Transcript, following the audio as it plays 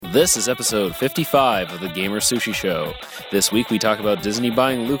This is episode 55 of the GamerSushi Show. This week we talk about Disney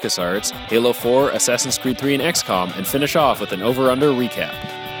buying LucasArts, Halo 4, Assassin's Creed 3, and XCOM, and finish off with an over-under recap.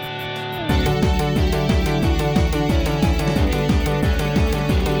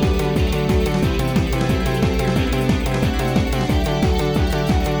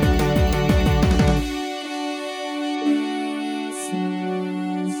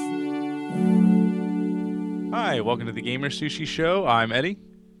 Hi, welcome to the GamerSushi Show. I'm Eddie.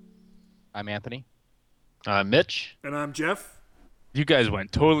 I'm Anthony. I'm Mitch. And I'm Jeff. You guys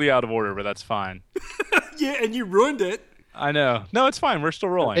went totally out of order, but that's fine. Yeah, and you ruined it. I know. No, it's fine. We're still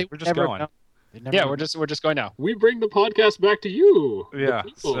rolling. We're just going. Yeah, we're just going now. We bring the podcast back to you. Yeah.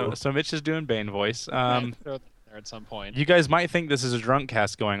 So Mitch is doing Bane voice. There at some point. You guys might think this is a drunk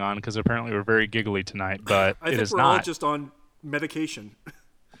cast going on because apparently we're very giggly tonight, but I it think is we're not. all just on medication.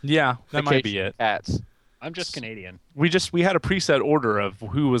 Yeah, that might be it. Cats. I'm just Canadian. We had a preset order of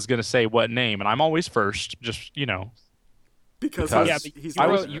who was going to say what name, and I'm always first. Just Because he's you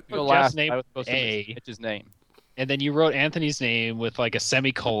wrote Jeff's last name. name I was supposed to A, mention his name. and then you wrote Anthony's name with like a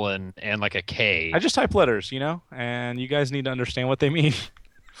semicolon and like a K. I just type letters, and you guys need to understand what they mean.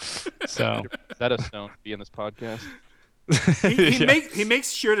 So Is that a stone to be in this podcast? he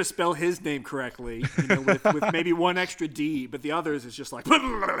makes sure to spell his name correctly, with maybe one extra D, but the others is just like.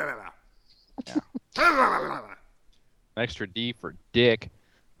 An extra D for dick.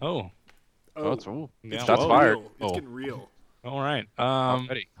 Oh, That's yeah, shots whoa. fired. It's getting real. all right.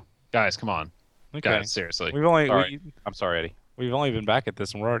 Eddie. Guys, come on. Okay. Guys, seriously. I'm sorry, Eddie. We've only been back at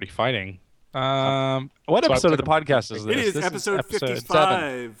this and we're already fighting. What episode of the podcast is this? It is This episode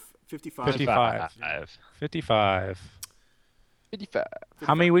 55. 55. 55. 55. 55.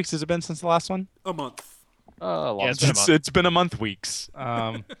 How many weeks has it been since the last one? A month. Long Yeah, it's been a month. It's been a month weeks.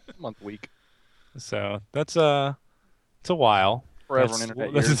 month week. So that's it's a while. Forever That's- on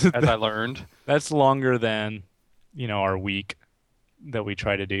internet this years, is- as I learned. That's longer than our week that we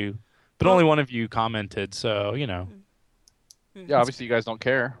try to do. But only one of you commented, so Yeah, obviously you guys don't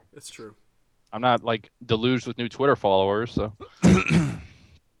care. It's true. I'm not deluged with new Twitter followers, so.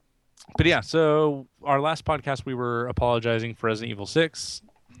 But yeah, so our last podcast we were apologizing for Resident Evil 6.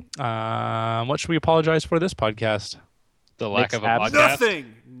 What should we apologize for this podcast? The lack of a Abs- podcast.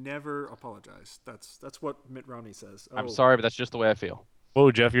 Nothing. Never apologize. That's what Mitt Romney says. I'm sorry, but that's just the way I feel.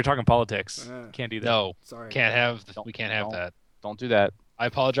 Whoa, Jeff, you're talking politics. Can't do that. No, Sorry. we can't have Don't. that. Don't do that. I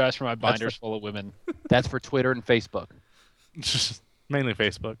apologize for my binders full of women. That's for Twitter and Facebook. Mainly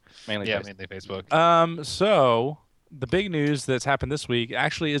Facebook. Mainly Yeah, Facebook. mainly Facebook. So the big news that's happened this week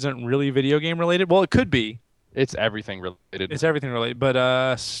actually isn't really video game related. Well, it could be. It's everything related. It's everything related.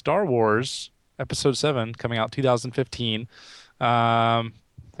 But Star Wars Episode 7 coming out 2015.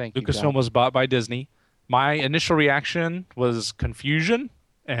 Thank you, Lucasfilm John. was bought by Disney. My initial reaction was confusion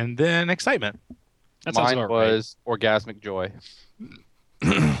and then excitement. That sounds Mine about right. was orgasmic joy.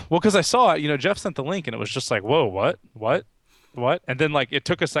 Well, because I saw it, Jeff sent the link and it was just like, whoa, what? And then it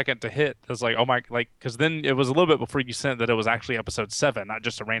took a second to hit. I was like, oh my, because then it was a little bit before you sent that it was actually Episode 7, not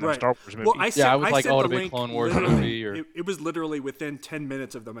just a random Right. Star Wars movie. Well, I I was like, sent oh, the it'll be a link Clone Wars literally- movie, or- It was literally within 10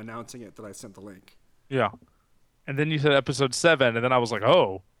 minutes of them announcing it that I sent the link. Yeah. And then you said Episode 7, and then I was like,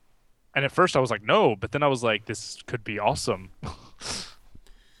 oh. And at first I was like, no, but then I was like, this could be awesome.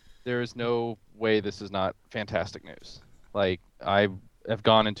 There is no way this is not fantastic news. I have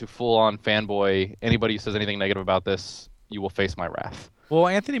gone into full-on fanboy. Anybody who says anything negative about this, you will face my wrath. Well,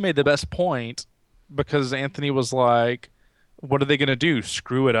 Anthony made the best point because Anthony was like, what are they going to do?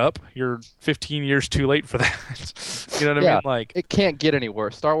 Screw it up? You're 15 years too late for that. You know what I mean? It can't get any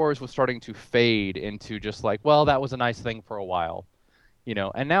worse. Star Wars was starting to fade into just well, that was a nice thing for a while.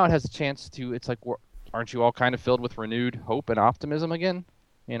 And now it has a chance to, it's aren't you all kind of filled with renewed hope and optimism again?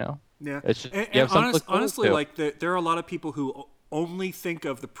 Yeah. It's just, And you have something to look forward honestly, to. there are a lot of people who only think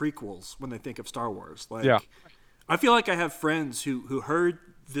of the prequels when they think of Star Wars. Yeah. I feel like I have friends who heard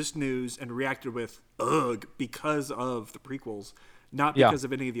this news and reacted with ugh because of the prequels, not because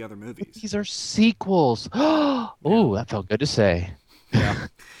of any of the other movies. These are sequels. Oh, that felt good to say. Yeah.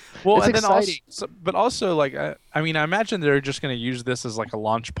 Well, It's and then also, exciting. but also, I imagine they're just going to use this as a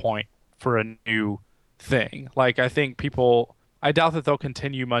launch point for a new thing. I think I doubt that they'll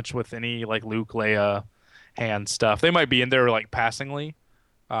continue much with any Luke, Leia, Han stuff. They might be in there passingly,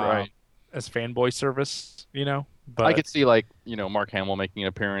 Right. as fanboy service, But I could see Mark Hamill making an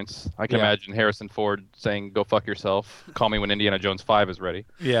appearance. I can imagine Harrison Ford saying, "Go fuck yourself. Call me when Indiana Jones 5 is ready."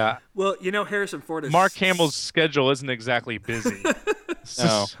 Yeah. Well, Harrison Ford is... Mark Hamill's schedule isn't exactly busy.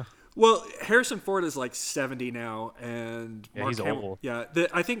 No. Well, Harrison Ford is 70 now, and Yeah, Mark he's Hamill, old. Yeah,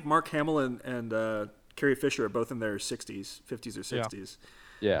 I think Mark Hamill and Carrie Fisher are both in their 60s, 50s or 60s.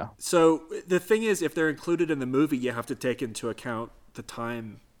 Yeah. So the thing is, if they're included in the movie, you have to take into account the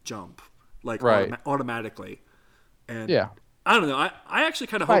time jump, like Right. automatically. And Yeah. I don't know. I actually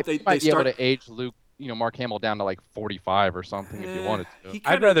kind of hope they might be start. able to age Luke, Mark Hamill down to like 45 or something if you wanted to. He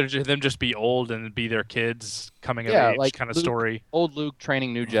I'd kinda- rather them just be old and be their kids coming of Yeah, age like kind of Luke- story. Old Luke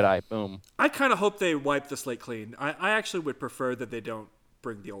training new Jedi. Boom. I kind of hope they wipe the slate clean. I actually would prefer that they don't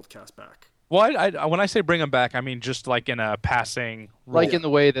bring the old cast back. Well, when I say bring them back, I mean just like in a passing role. Like in the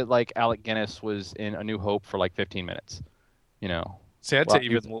way that like Alec Guinness was in A New Hope for like 15 minutes. See, I'd Well, say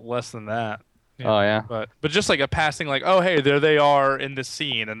even less than that. Oh yeah. But just like a passing, like, oh hey, there they are in this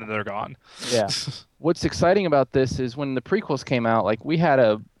scene, and then they're gone. Yeah. What's exciting about this is when the prequels came out, like we had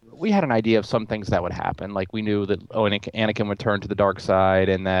an idea of some things that would happen. Like we knew that Anakin would turn to the dark side,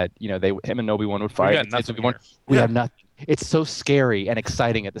 and that him and Obi-Wan would fight. got nothing here. We have nothing. It's so scary and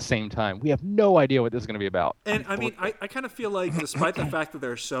exciting at the same time. We have no idea what this is going to be about. And I mean, I kind of feel like, despite the fact that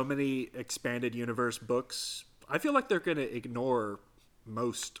there are so many expanded universe books, I feel like they're going to ignore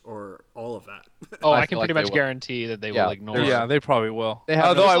most or all of that. Oh, I I can feel like pretty they much will. guarantee that they Yeah. will ignore. Yeah, they probably will. They have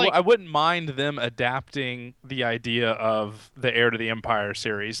Although no- I wouldn't mind them adapting the idea of the Heir to the Empire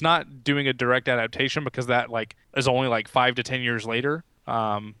series, not doing a direct adaptation because that like is only like 5 to 10 years later.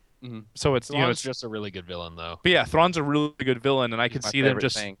 So it's Thrawn's it's just a really good villain, though. But yeah, Thrawn's a really good villain, and I He's could my see them favorite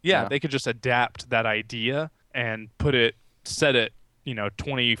just thing. yeah, Yeah. they could just adapt that idea and set it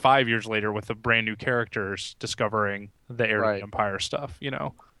 25 years later with the brand new characters discovering the Heir to Right. the Empire stuff.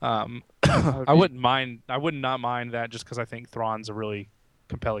 I would not mind that just because I think Thrawn's a really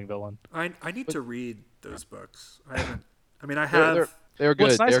compelling villain. I need to read those books. I haven't. I mean, I They're- have. They're good.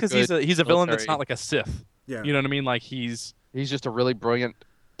 Well, it's nice They're because good he's a villain that's military- not like a Sith. Yeah. You know what I mean? Like he's He's just a really brilliant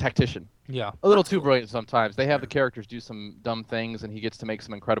tactician. yeah. A little too brilliant sometimes. They have the characters do some dumb things, and he gets to make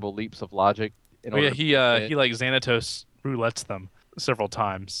some incredible leaps of logic. Oh, yeah, he like Xanatos roulettes them several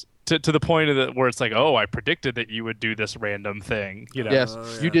times to the point of where it's like, oh, I predicted that you would do this random thing. Yes, Oh,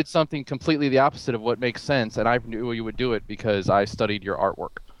 yeah. you did something completely the opposite of what makes sense, and I knew you would do it because I studied your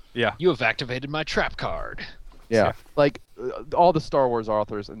artwork. Yeah. You have activated my trap card. Yeah, like all the Star Wars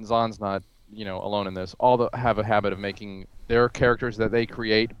authors, and Zahn's not alone in this. Have a habit of making their characters that they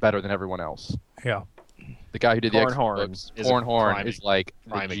create better than everyone else. Yeah. The guy who did the X-Men Cornhorn books, is a Cornhorn prime- is like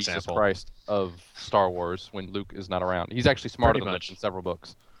the prime Jesus example. Christ of Star Wars when Luke is not around. He's actually smarter Pretty than much. Luke in several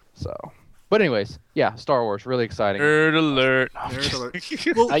books. So, but anyways, yeah, Star Wars, really exciting. Nerd alert. Nerd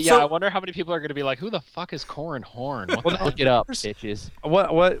alert. Well, Yeah, I so- wonder how many people are going to be like, "Who the fuck is Corran Horn?" What the Look it up, There's- bitches.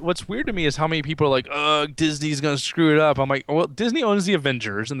 What's weird to me is how many people are like, Disney's gonna screw it up. I'm like, well, Disney owns the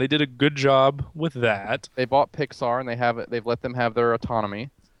Avengers, and they did a good job with that. They bought Pixar and they've let them have their autonomy.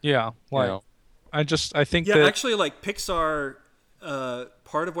 Yeah, like know. I think Yeah, that actually, like Pixar,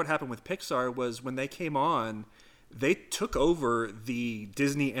 part of what happened with Pixar was when they came on, they took over the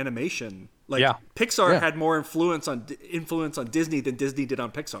Disney animation. Like Yeah. Pixar Yeah. had more influence on Disney than Disney did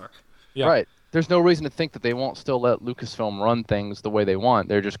on Pixar. Yeah. Right. There's no reason to think that they won't still let Lucasfilm run things the way they want.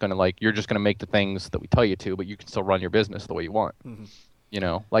 They're just gonna you're just gonna make the things that we tell you to, but you can still run your business the way you want.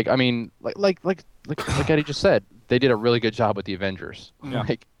 Like I mean, like Eddie just said, they did a really good job with the Avengers. Yeah.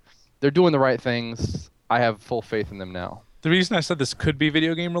 Like they're doing the right things. I have full faith in them now. the reason I said this could be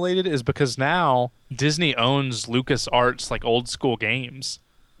video game related is because now Disney owns LucasArts like old school games,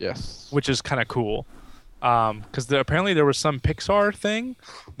 Yes. which is kind of cool. Because apparently there was some Pixar thing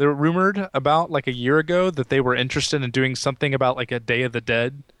they were rumored about like a year ago that they were interested in doing something about like a Day of the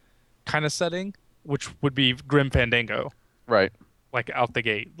Dead kind of setting, which would be Grim Fandango, Right. like out the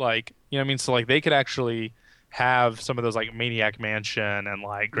gate. Like, you know what I mean? So like they could actually have some of those like Maniac Mansion and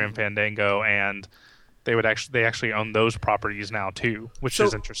like Grim Fandango, and they actually own those properties now too, which So,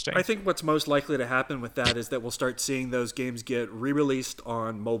 is interesting. I think what's most likely to happen with that is that we'll start seeing those games get re-released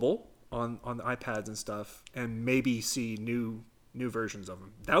on mobile, on the iPads and stuff, and maybe see new versions of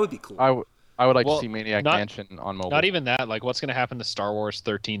them. That would be cool. I would like Well, to see Maniac not- Mansion on mobile. Not even that. Like, what's going to happen to Star Wars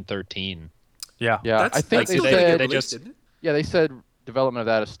 1313? yeah. Yeah, That's, I think that's they still they- gonna said get they released, just- isn't it? Yeah, they said development of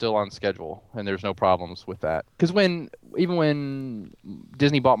that is still on schedule, and there's no problems with that. Because even when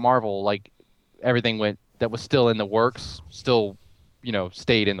Disney bought Marvel, like everything that was still in the works, still,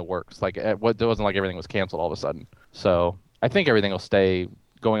 stayed in the works. Like it wasn't like everything was canceled all of a sudden. So I think everything will stay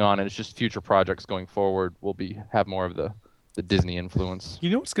going on, and it's just future projects going forward will have more of the Disney influence. You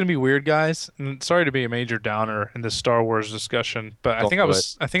know what's going to be weird, guys? And sorry to be a major downer in this Star Wars discussion, but I Don't think I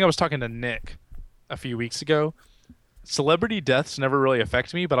do was talking to Nick a few weeks ago. Celebrity deaths never really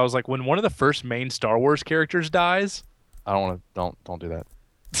affect me, but I was like, when one of the first main Star Wars characters dies, I don't want to. Don't do that.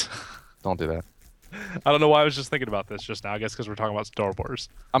 Don't do that. I don't know why I was just thinking about this just now. I guess because we're talking about Star Wars,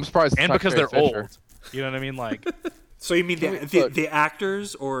 I'm surprised. It's and not because Carrie they're Fisher. old. You know what I mean? Like, So you mean the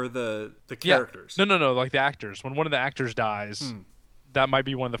actors or the characters? No, like the actors. When one of the actors dies, that might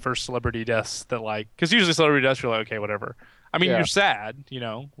be one of the first celebrity deaths that because usually celebrity deaths you're like, okay, whatever. I mean, you're sad,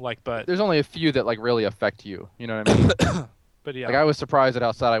 but there's only a few that like really affect you. You know what I mean? but yeah. Like I was surprised at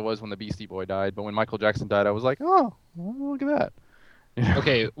how sad I was when the Beastie Boy died, but when Michael Jackson died, I was like, oh, well, look at that.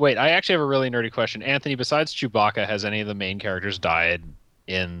 Okay, wait. I actually have a really nerdy question. Anthony, besides Chewbacca, has any of the main characters died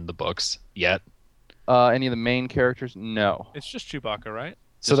in the books yet? Any of the main characters? No. It's just Chewbacca, right?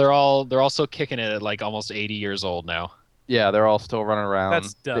 So they're all still kicking it at like almost 80 years old now. Yeah, they're all still running around.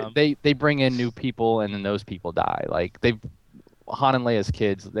 That's dumb. They bring in new people, and then those people die. Like Han and Leia's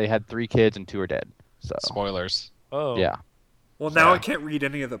kids, they had 3 kids and 2 are dead. So Spoilers. Oh. yeah. Well, now I can't read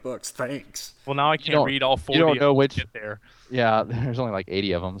any of the books. Thanks. Well, now I can't read all 40. You don't know which. Get there. Yeah, there's only like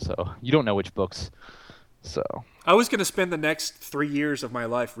 80 of them, so you don't know which books. So I was going to spend the next 3 years of my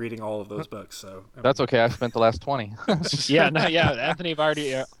life reading all of those books. So that's okay. I've spent the last 20. Anthony,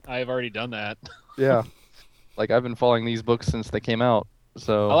 I've already done that. Yeah. Like I've been following these books since they came out.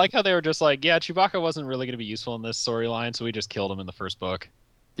 So I like how they were just like, yeah, Chewbacca wasn't really going to be useful in this storyline, so we just killed him in the first book.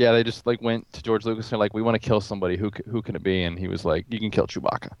 yeah, they just like went to George Lucas and they're like, we want to kill somebody. Who can it be? And he was like, you can kill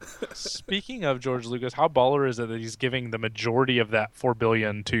Chewbacca. Speaking of George Lucas, how baller is it that he's giving the majority of that $4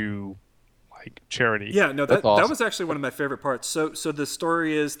 billion to like charity? Yeah, no, That's awesome. that was actually one of my favorite parts. So the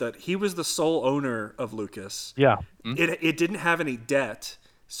story is that he was the sole owner of Lucas. Yeah. It didn't have any debt,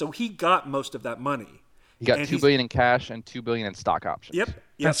 so he got most of that money. He got $2 billion in cash and $2 billion in stock options. Yep.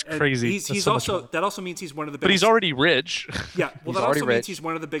 That's and crazy. He's That's so much also money. that also means he's one of the biggest. But he's already rich. Yeah, well, He's that already also rich. means he's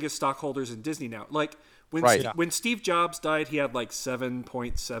one of the biggest stockholders in Disney now. Like when Right. when Steve Jobs died, he had like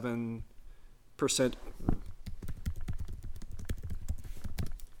 7.7%.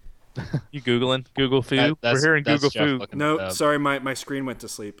 You Googling? Google Foo? We're hearing that's Google Jeff Foo. looking it No, up. sorry, my screen went to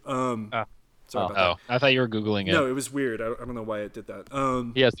sleep. Sorry about Oh, I thought you were Googling it. that. No, it was weird. I don't know why it did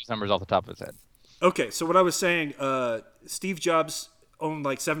that. He has these numbers off the top of his head. Okay, so what I was saying, Steve Jobs owned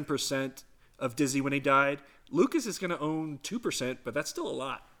like 7% of Disney when he died. Lucas is going to own 2%, but that's still a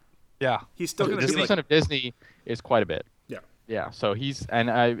lot. Yeah. He's still going to be 2% like, of Disney is quite a bit. yeah. Yeah, so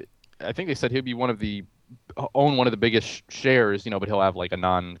I think they said he'll be one of the biggest shares, but he'll have like a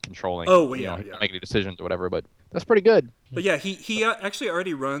non-controlling. Oh, well, he yeah. can't make any decisions or whatever, but that's pretty good. But yeah, he actually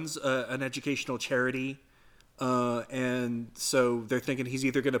already runs an educational charity, and so they're thinking he's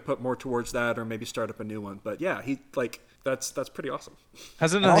either going to put more towards that or maybe start up a new one. But yeah, that's pretty awesome.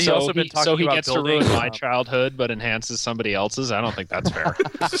 Hasn't he also been talking so he about gets building, to ruin my childhood but enhances somebody else's? I don't think that's fair.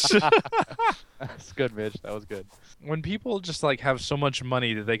 That's good, Mitch. That was good. when people just like have so much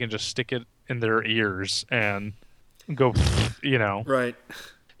money that they can just stick it in their ears and go, Right.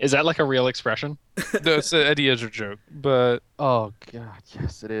 Is that like a real expression? That's an idea as a joke, but Oh God,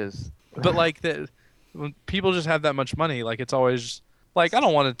 yes, it is. like that when people just have that much money, like it's always like I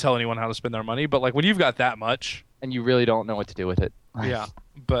don't want to tell anyone how to spend their money, but like when you've got that much, And you really don't know what to do with it. yeah.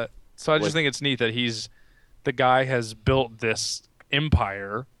 But so I just think it's neat that the guy has built this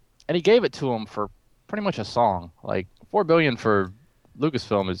empire. And he gave it to him for pretty much a song. Like $4 billion for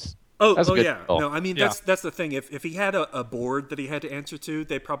Lucasfilm is. That's a good yeah. deal. No, I mean Yeah. that's the thing. If he had a board that he had to answer to,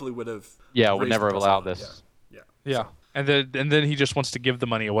 they probably would have. Yeah, would raised never the have price allowed on it. this. Yeah. Yeah. And then he just wants to give the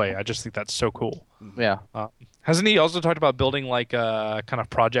money away. I just think that's so cool. Yeah. Hasn't he also talked about building like a kind of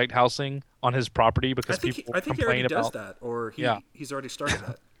project housing on his property because I think people he complain already about does that, or Yeah. he's already started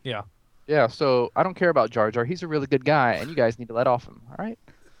that. Yeah. Yeah, so I don't care about Jar Jar. He's a really good guy, and you guys need to let off him, all right?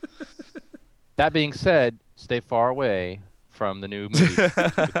 That being said, stay far away from the new movie.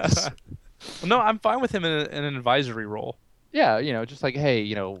 No, I'm fine with him in an advisory role. Yeah, just like, hey,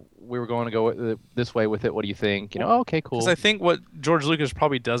 we were going to go this way with it. What do you think? Okay, cool. Because I think what George Lucas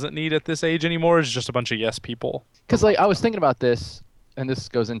probably doesn't need at this age anymore is just a bunch of yes people. Because like I was thinking about this, and this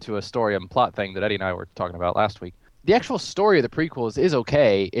goes into a story and plot thing that Eddie and I were talking about last week. The actual story of the prequels is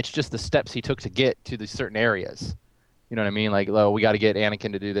okay. It's just the steps he took to get to these certain areas. You know what I mean? Like, oh, we got to get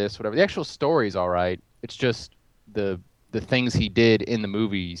Anakin to do this, whatever. The actual story is all right. It's just the things he did in the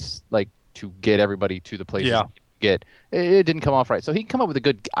movies, like to get everybody to the places. Yeah. It didn't come off right. So he can come up with a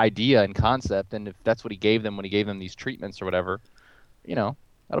good idea and concept, and if that's what he gave them when he gave them these treatments or whatever, that'll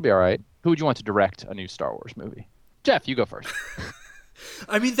be all right. Who would you want to direct a new Star Wars movie? Jeff, you go first.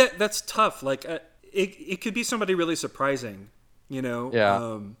 I mean that's tough. Like it could be somebody really surprising,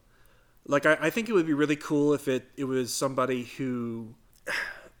 Yeah. Like I think it would be really cool if it was somebody who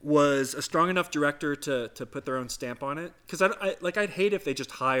was a strong enough director to put their own stamp on it. Because I'd hate if they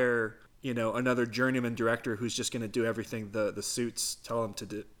just hire another journeyman director who's just going to do everything the suits tells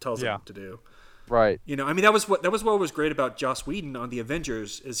him to do. Right. I mean that was what was great about Joss Whedon on the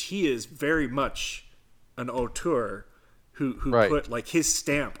Avengers is he is very much an auteur. who Right. put like his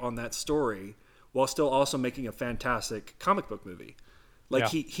stamp on that story while still also making a fantastic comic book movie.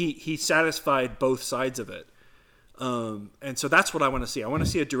 Like Yeah. he satisfied both sides of it. And so that's what I want to see. I want to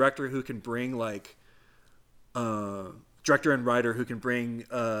see a director who can bring like director and writer who can bring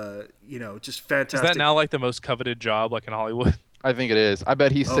just fantastic. Is that now like the most coveted job like in Hollywood? I think it is. I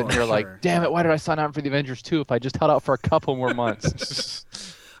bet he's sitting here sure. like, damn it, why did I sign on for the Avengers 2 if I just held out for a couple more months?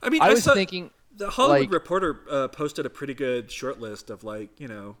 I mean, I was saw, thinking the Hollywood like- Reporter posted a pretty good short list of like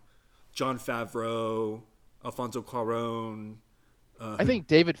Jon Favreau, Alfonso Cuarón. I think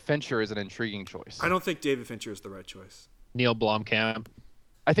David Fincher is an intriguing choice. I don't think David Fincher is the right choice. Neil Blomkamp.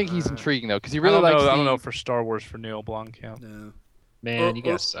 I think he's intriguing though because he I really don't likes. know. I don't know for Star Wars for Neil Blomkamp. No. Man, Or- you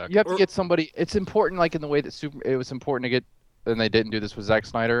guys suck. You have to Or- get somebody. It's important, like in the way that it was important to get, and they didn't do this with Zack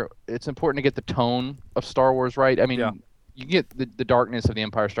Snyder. It's important to get the tone of Star Wars right. I mean, Yeah. you get the darkness of The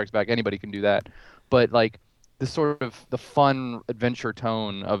Empire Strikes Back. Anybody can do that, but like the sort of the fun adventure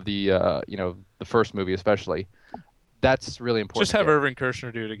tone of the the first movie especially. That's really important. Just to have get. Irving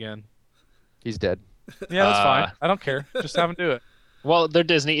Kershner do it again. He's dead. Yeah, that's fine. I don't care. Just have him do it. Well, they're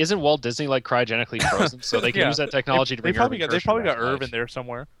Disney. Isn't Walt Disney like cryogenically frozen? So they can Yeah. use that technology to They bring probably Irving got Kershner back to Irv life. in there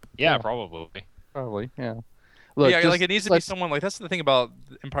somewhere. Yeah, probably. Probably, yeah. Yeah, just like it needs to be let's- someone like that's the thing about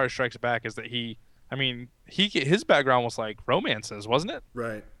Empire Strikes Back is that his background was like romances, wasn't it?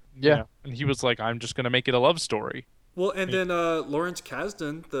 Right. Yeah. You know? And he was like, I'm just gonna make it a love story. Well, and then Lawrence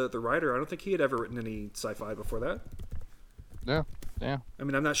Kasdan, the writer, I don't think he had ever written any sci-fi before that. Yeah, yeah. I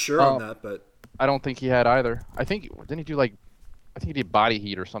mean, I'm not sure on that, but I don't think he had either. I think didn't he do like, I think he did Body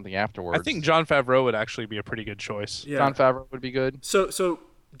Heat or something afterwards. I think Jon Favreau would actually be a pretty good choice. yeah. John Favreau would be good. So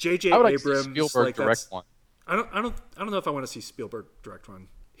J.J. I would like to see Abrams, Spielberg like direct that's, one. I don't know if I want to see Spielberg direct one.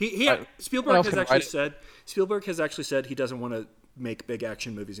 Someone Spielberg else has can actually write it. said he doesn't want to make big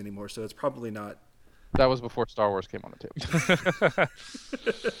action movies anymore. So it's probably not. That was before Star Wars came on the table.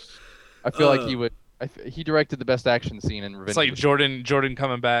 I feel like he would. He directed the best action scene in Revenge. It's like of the Jordan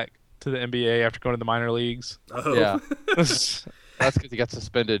coming back to the NBA after going to the minor leagues. Oh. Yeah, that's because he got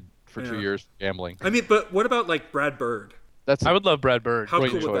suspended for 2 Yeah. years for gambling. I mean, but what about like Brad Bird? That's I would love Brad Bird. How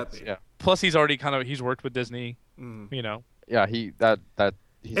great cool would that choice. be? Yeah, Plus, he's already he's worked with Disney. Mm. You know, yeah. He's a And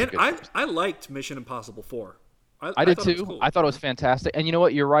good choice. I liked Mission Impossible 4. I did thought it was too. cool. I thought it was fantastic. And you know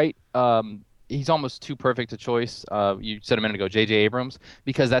what? You're right. He's almost too perfect a choice. You said a minute ago, J.J. Abrams,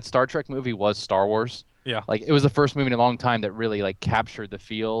 because that Star Trek movie was Star Wars. Yeah. Like it was the first movie in a long time that really like captured the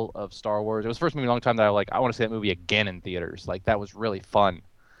feel of Star Wars. It was the first movie in a long time that I want to see that movie again in theaters. Like that was really fun.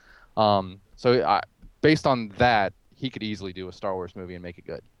 Based on that, he could easily do a Star Wars movie and make it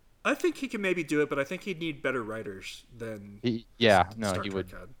good. I think he can maybe do it, but I think he'd need better writers than He Star Trek would.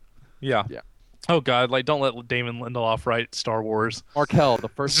 had. yeah. Yeah. Oh God, like don't let Damon Lindelof write Star Wars. Markel, the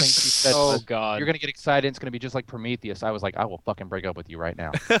first thing he said Oh was, God. "You're gonna get excited. It's gonna be just like Prometheus." I was like, "I will fucking break up with you right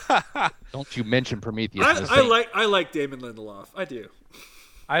now." Don't you mention Prometheus? in the same- I like Damon Lindelof. I do.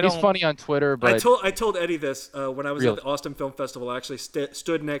 He's funny on Twitter, but I told Eddie this when I was Really? at the Austin Film Festival. I actually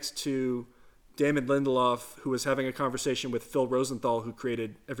stood next to Damon Lindelof, who was having a conversation with Phil Rosenthal, who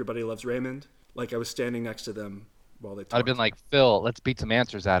created Everybody Loves Raymond. Like I was standing next to them while they talked. I'd have been like, "Phil, let's beat some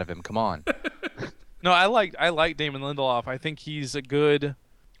answers out of him. Come on." No, I like Damon Lindelof. I think he's a good.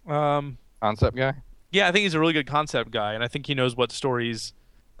 Concept guy. Yeah, I think he's a really good concept guy, and I think he knows what stories.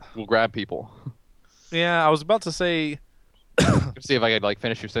 We'll grab people. Yeah, I was about to say. See if I could like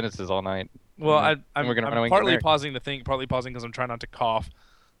finish your sentences all night. Well, And I'm we're gonna run away and get partly married. pausing to think, partly pausing because I'm trying not to cough.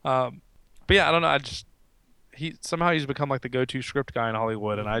 But yeah, I don't know. He's become like the go-to script guy in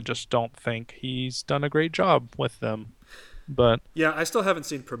Hollywood, and I just don't think he's done a great job with them. But Yeah, I still haven't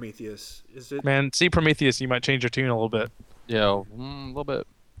seen Prometheus. Is it? man, see Prometheus, you might change your tune a little bit. Yeah, a little bit.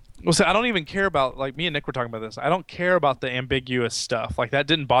 Well, see, I don't even care about like me and Nick were talking about this. I don't care about the ambiguous stuff. Like that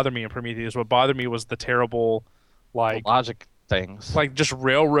didn't bother me in Prometheus. What bothered me was the terrible, like Logic things. just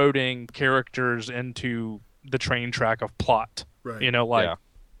railroading characters into the train track of plot. Right. You know, like Yeah.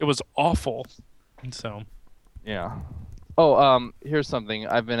 it was awful. And so Yeah. Oh, here's something.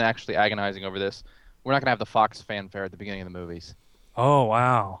 I've been actually agonizing over this. We're not gonna have the Fox fanfare at the beginning of the movies. oh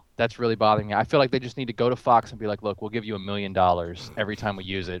wow. That's really bothering me. I feel like they just need to go to Fox and be like, "Look, we'll give you $1 million every time we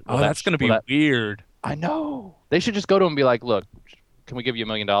use it." Oh, that's gonna be weird. I know. They should just go to him and be like, "Look, can we give you $1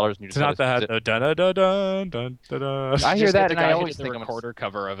 million?" And you It's just not let us use that dun dun dun dun dun dun dun. I hear Just that, get and the I guy who always did think the I'm recorder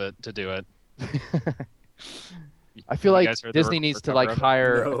cover of it to do it. it. I feel You like guys heard the Disney recorder needs to cover like of it?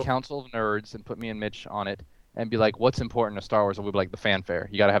 hire No. a council of nerds and put me and Mitch on it and be like, "What's important to Star Wars?" And we'll be like, "The fanfare.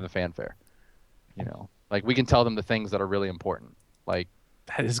 You got to have the fanfare." You know, like we can tell them the things that are really important. Like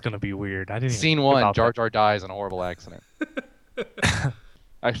That is gonna be weird. I didn't even scene think one, about Jar that. Jar dies in a horrible accident.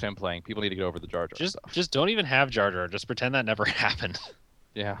 Actually, I'm playing. People need to get over the Jar Jar stuff. Just don't even have Jar Jar. Just pretend that never happened.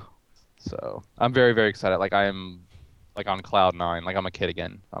 Yeah. So I'm very, very excited. Like I am, like on cloud nine. Like I'm a kid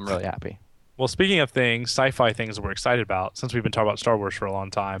again. I'm really happy. Well, speaking of things, sci-fi things that we're excited about, since we've been talking about Star Wars for a long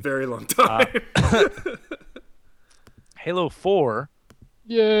time, Very long time. Halo 4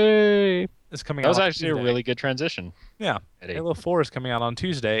 Yay! is coming That out was on actually a Tuesday. really good transition. Yeah. Eddie. Halo 4 is coming out on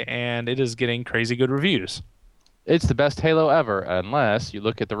Tuesday, and it is getting crazy good reviews. It's the best Halo ever, unless you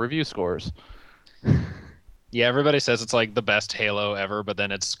look at the review scores. Yeah, everybody says it's like the best Halo ever, but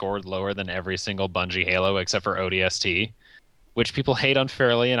then it's scored lower than every single Bungie Halo except for ODST, which people hate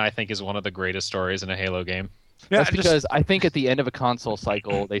unfairly, and I think is one of the greatest stories in a Halo game. Yeah, That's because I think at the end of a console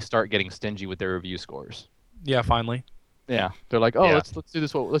cycle, they start getting stingy with their review scores. Yeah, finally. Yeah, they're like, oh, Yeah. let's do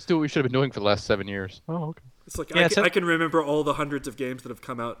this. Let's do what we should have been doing for the last 7 years. Oh, okay. It's like Yeah, I can remember all the hundreds of games that have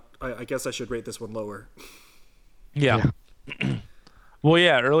come out. I guess I should rate this one lower. Yeah. Well,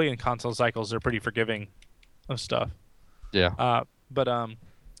 yeah, early in console cycles, they're pretty forgiving of stuff. Yeah. But I'm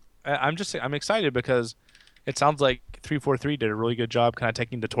excited because it sounds like 343 did a really good job kind of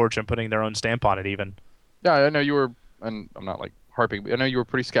taking the torch and putting their own stamp on it even. Yeah, I know you were, and I'm not like harping, but I know you were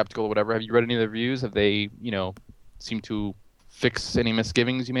pretty skeptical or whatever. Have you read any of the reviews? Have they, seem to fix any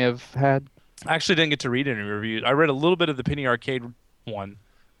misgivings you may have had? I actually didn't get to read any reviews. I read a little bit of the Penny Arcade one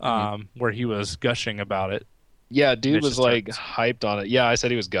where he was gushing about it. Yeah, dude Vicious was like turns. hyped on it. Yeah, I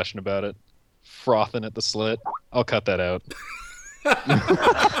said he was gushing about it. Frothing at the slit. I'll cut that out.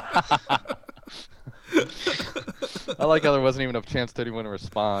 I like how there wasn't even a chance to anyone to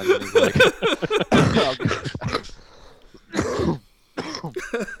respond. And he's like,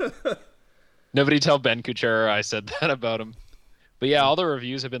 Nobody tell Ben Kuchera I said that about him. But yeah, all the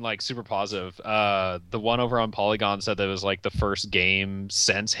reviews have been like super positive. The one over on Polygon said that it was like the first game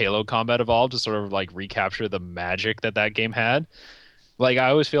since Halo Combat Evolved to sort of like recapture the magic that game had. Like I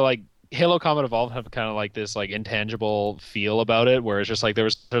always feel like Halo Combat Evolved have kind of like this like intangible feel about it, where it's just like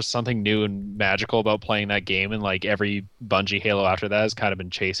there's something new and magical about playing that game, and like every Bungie Halo after that has kind of been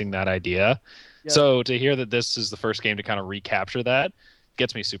chasing that idea. Yeah. So to hear that this is the first game to kind of recapture that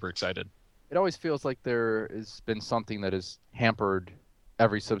gets me super excited. it always feels like there has been something that has hampered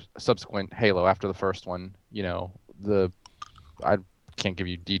every subsequent Halo after the first one. I can't give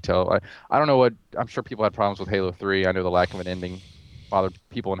you detail. I don't know what. I'm sure people had problems with Halo 3. I know the lack of an ending bothered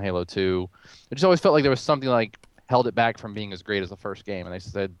people in Halo 2. It just always felt like there was something like held it back from being as great as the first game, and they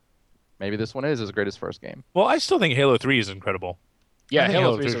said maybe this one is as great as first game. Well, I still think Halo 3 is incredible. Yeah, I think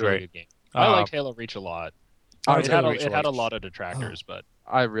Halo Halo 3 is 3 a is really great. good game. I liked Halo Reach a lot. I It had a lot of detractors, but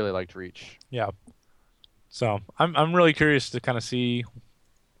I really liked Reach. Yeah. So I'm really curious to kind of see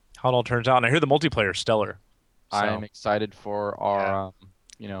how it all turns out. And I hear the multiplayer is stellar. So. I'm excited for our,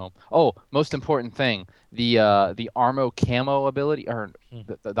 most important thing, the Armo camo ability, or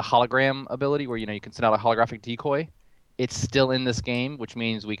the hologram ability, where you can send out a holographic decoy. It's still in this game, which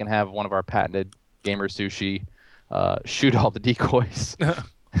means we can have one of our patented GamerSushi shoot all the decoys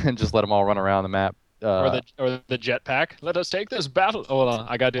and just let them all run around the map. or the jetpack. Let us take this battle. Oh, hold on,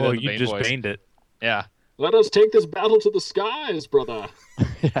 I gotta do that. Oh, in the you Bane just voice. baned it. Yeah. Let us take this battle to the skies, brother.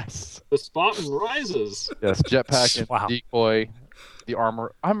 Yes. The Spartan rises. Yes, jetpack and Wow. decoy, the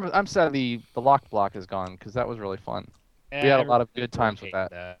armor. I'm sad the locked block is gone because that was really fun. We had a lot of good times with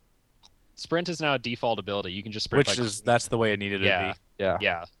that. Sprint is now a default ability. You can just sprint. That's the way it needed yeah, to Yeah.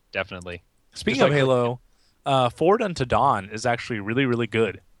 yeah, definitely. be. Speaking Just of like- Halo, Forward Unto Dawn is actually really, really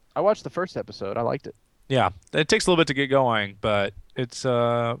good. I watched the first episode. I liked it. Yeah, it takes a little bit to get going, but it's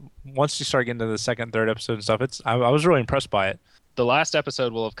once you start getting to the second, third episode and stuff, I was really impressed by it. The last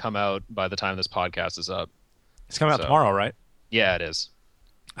episode will have come out by the time this podcast is up. It's coming out So- tomorrow, right? Yeah, it is.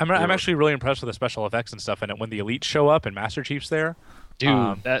 I'm actually really impressed with the special effects and stuff in it. When the elites show up and Master Chief's there,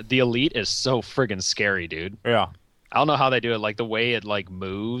 Dude, the elite is so friggin' scary, dude. yeah, I don't know how they do it. Like the way it like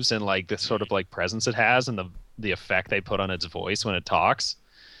moves and like the sort of like presence it has and the effect they put on its voice when it talks.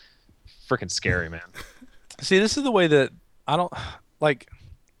 Freaking scary, man. See, this is the way that I don't like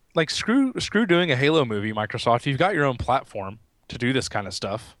screw doing a Halo movie, Microsoft. You've got your own platform to do this kind of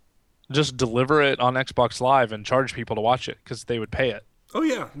stuff. Just deliver it on Xbox Live and charge people to watch it because they would pay it. Oh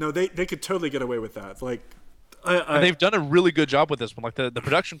yeah, no, they could totally get away with that. Like, And they've done a really good job with this one. Like the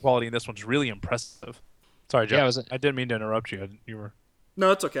production quality in this one's really impressive. Sorry, Jeff. Yeah, I didn't mean to interrupt you. You were.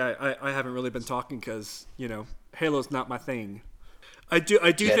 no, it's okay. I haven't really been talking because Halo's not my thing. I do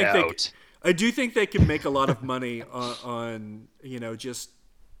think they can make a lot of money on just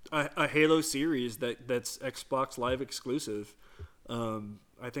a Halo series that's Xbox Live exclusive.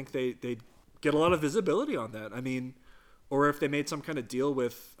 I think they get a lot of visibility on that. I mean, or if they made some kind of deal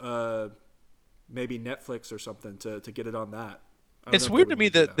with maybe Netflix or something to get it on that. I don't It's know if weird they to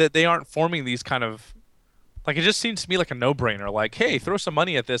would me wanna do that they aren't forming these kind of like it just seems to me like a no-brainer. Like, hey, throw some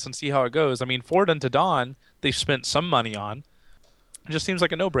money at this and see how it goes. I mean, Forward Unto Dawn, they've spent some money on. It just seems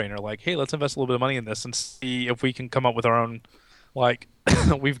like a no-brainer. Like, hey, let's invest a little bit of money in this and see if we can come up with our own. Like,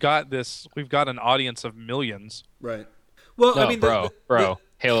 we've got an audience of millions. Right. Well, No, I mean, bro.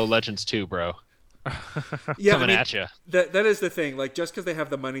 Halo Legends 2, bro. yeah, Coming I mean, at you. that is the thing. Like, just because they have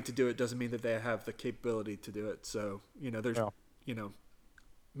the money to do it doesn't mean that they have the capability to do it. So, there's,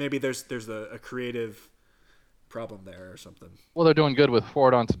 maybe there's a creative problem there or something. Well, they're doing good with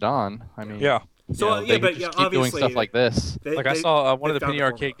Forward Onto Dawn. I mean, Yeah. So they but just keep doing obviously stuff like this. I saw one of the found Penny the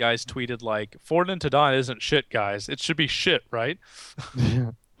Arcade formula. guys tweeted like, Forward Unto Dawn isn't shit, guys. It should be shit, right?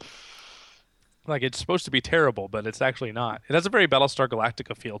 Like, it's supposed to be terrible, but it's actually not. It has a very Battlestar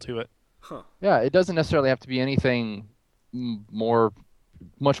Galactica feel to it. Huh. Yeah, it doesn't necessarily have to be anything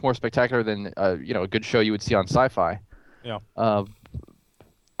much more spectacular than a good show you would see on Sci-Fi. Yeah.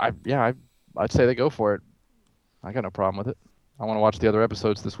 I'd say they go for it. I got no problem with it. I want to watch the other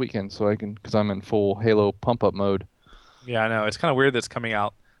episodes this weekend because I'm in full Halo pump up mode. Yeah, I know. It's kind of weird that's coming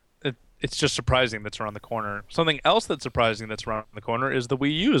out. It's just surprising that's around the corner. Something else that's surprising that's around the corner is the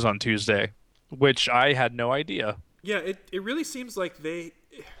Wii U is on Tuesday, which I had no idea. Yeah, it really seems like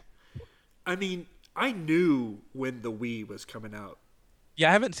I mean, I knew when the Wii was coming out. Yeah,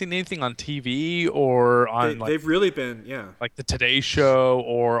 I haven't seen anything on TV or on They've really been, like the Today Show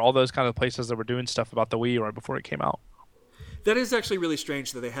or all those kind of places that were doing stuff about the Wii right before it came out. That is actually really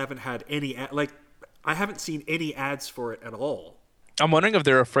strange that they haven't had any I haven't seen any ads for it at all. I'm wondering if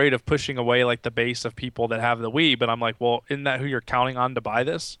they're afraid of pushing away like the base of people that have the Wii, but I'm like, well, isn't that who you're counting on to buy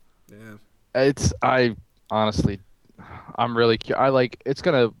this? Yeah. I honestly, I'm really it's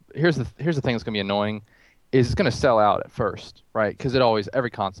gonna. Here's the thing that's gonna be annoying, is it's gonna sell out at first, right? Because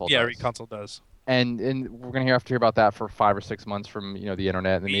every console. Yeah, does. every console does. And we're gonna have to hear about that for 5 or 6 months from the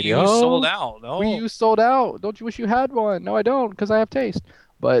internet and the Wii media. U Oh, sold out. No. Wii U sold out. Don't you wish you had one? No, I don't, because I have taste.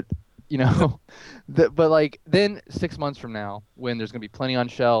 But then 6 months from now, when there's gonna be plenty on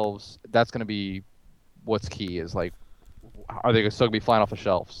shelves, that's gonna be what's key. Is like, are they still gonna be flying off the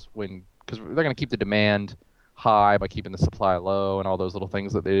shelves because they're gonna keep the demand high by keeping the supply low and all those little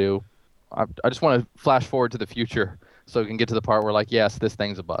things that they do. I just want to flash forward to the future so we can get to the part where yes, this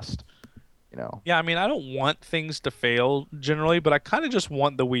thing's a bust. Yeah, I mean, I don't want things to fail generally, but I kind of just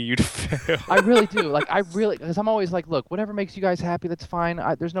want the Wii U to fail. I really do. Because I'm always like, look, whatever makes you guys happy, that's fine.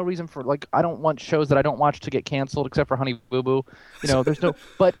 There's no reason for I don't want shows that I don't watch to get canceled, except for Honey Boo Boo. There's no.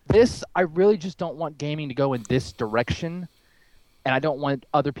 But this, I really just don't want gaming to go in this direction, and I don't want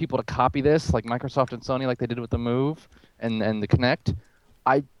other people to copy this, like Microsoft and Sony, like they did with the Move and the Kinect.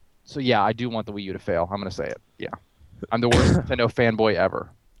 I do want the Wii U to fail. I'm gonna say it. Yeah, I'm the worst Nintendo fanboy ever.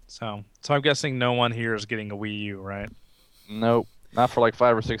 So I'm guessing no one here is getting a Wii U, right? Nope, not for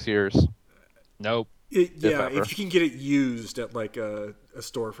 5 or 6 years. Nope. If you can get it used at a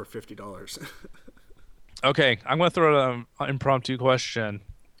store for $50. Okay, I'm going to throw out an impromptu question.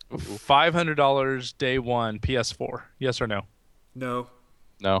 $500 day one PS4. Yes or no? No.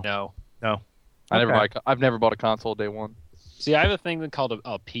 No. I've never bought a console day one. See, I have a thing called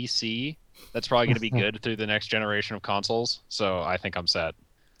a PC that's probably going to be good through the next generation of consoles, so I think I'm set.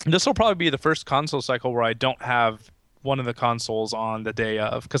 This will probably be the first console cycle where I don't have one of the consoles on the day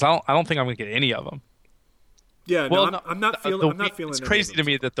of, because I don't think I'm going to get any of them. Yeah, well, I'm not feeling. It's crazy to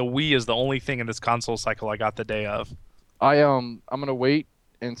me that the Wii is the only thing in this console cycle I got the day of. I'm gonna wait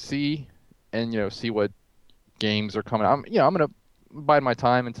and see, and see what games are coming out. I'm gonna bide my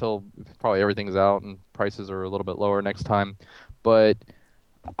time until probably everything's out and prices are a little bit lower next time. But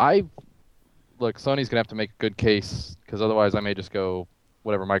Sony's gonna have to make a good case, because otherwise I may just go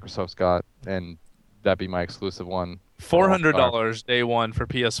whatever Microsoft's got, and that'd be my exclusive one. $400 day one for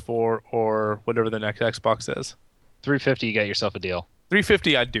PS4 or whatever the next Xbox is. $350, you get yourself a deal.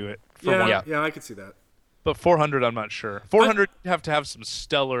 $350, I'd do it. Yeah, I could see that. But $400, I'm not sure. $400, you have to have some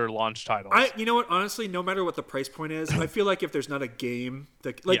stellar launch titles. You know what? Honestly, no matter what the price point is, I feel like if there's not a game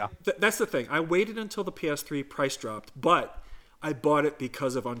that's the thing. I waited until the PS3 price dropped, but I bought it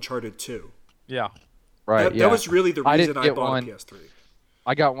because of Uncharted 2. Yeah. Right. That was really the reason I bought a PS3.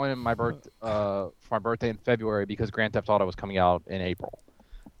 I got one for my birthday in February because Grand Theft Auto was coming out in April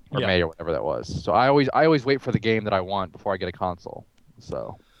or May or whatever that was. So I always wait for the game that I want before I get a console.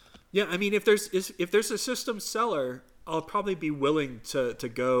 So. Yeah, I mean, if there's a system seller, I'll probably be willing to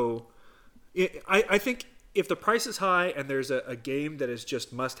go. I think if the price is high and there's a game that is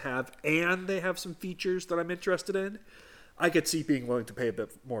just must have and they have some features that I'm interested in, I could see being willing to pay a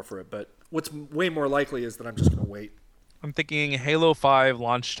bit more for it. But what's way more likely is that I'm just going to wait. I'm thinking Halo 5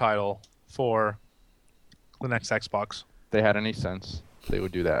 launch title for the next Xbox. they had any sense, they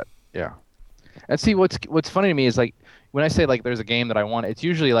would do that. Yeah. And see, what's funny to me is like when I say like there's a game that I want, it's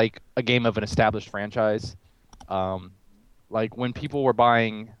usually like a game of an established franchise. Like when people were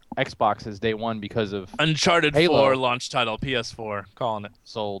buying Xboxes day one because of Uncharted Halo. 4 launch title, PS4, calling it.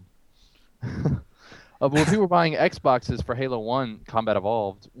 sold. But when people were buying Xboxes for Halo 1 Combat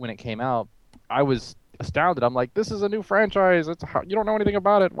Evolved when it came out, I was astounded. I'm like, this is a new franchise. You don't know anything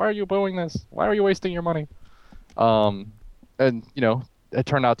about it. Why are you booing this? Why are you wasting your money? And you know, it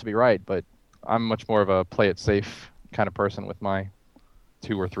turned out to be right. But I'm much more of a play it safe kind of person with my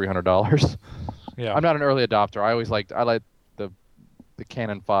 $200 or $300. Yeah. I'm not an early adopter. I let the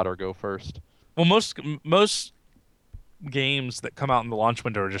cannon fodder go first. Well, most games that come out in the launch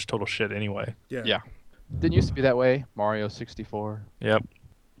window are just total shit anyway. Yeah. Didn't used to be that way. Mario 64. Yep.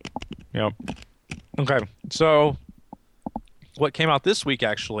 Okay, so what came out this week,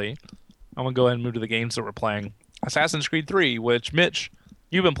 actually, I'm going to go ahead and move to the games that we're playing. Assassin's Creed 3, which, Mitch,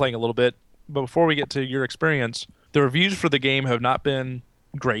 you've been playing a little bit, but before we get to your experience, the reviews for the game have not been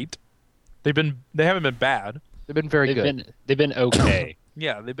great. They haven't been bad. They've been very good. They've been okay.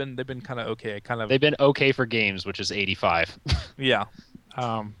 Yeah, they've been kind of okay. They've been okay for games, which is 85. Yeah.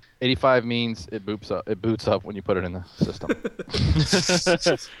 85 means it boots up when you put it in the system.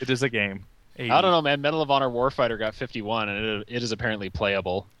 It is a game. 80. I don't know, man. Medal of Honor Warfighter got 51, and it is apparently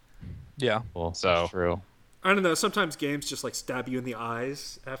playable. Yeah. Well, So- that's true. I don't know. Sometimes games just like stab you in the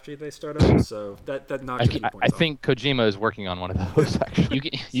eyes after they start up, so that knocks a few points I off. think Kojima is working on one of those,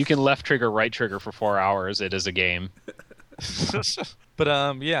 actually. You can left trigger, right trigger for 4 hours. It is a game. But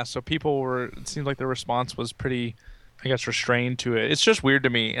yeah, so it seemed like the response was pretty, I guess, restrained to it. It's just weird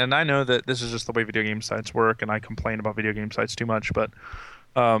to me, and I know that this is just the way video game sites work, and I complain about video game sites too much, but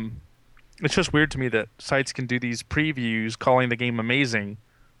it's just weird to me that sites can do these previews calling the game amazing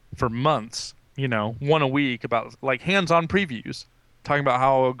for months, one a week, about like hands-on previews talking about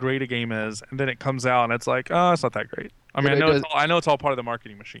how great a game is, and then it comes out and it's like, oh, it's not that great. I mean, I know it's all part of the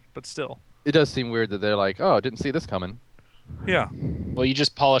marketing machine, but still. It does seem weird that they're like, oh, didn't see this coming. Yeah. Well, you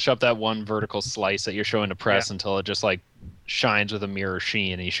just polish up that one vertical slice that you're showing to press until it just like shines with a mirror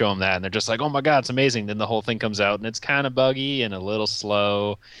sheen, and you show them that, and they're just like, oh my god, it's amazing. Then the whole thing comes out, and it's kind of buggy and a little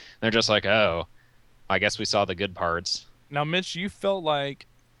slow. And they're just like, oh, I guess we saw the good parts. Now, Mitch, you felt like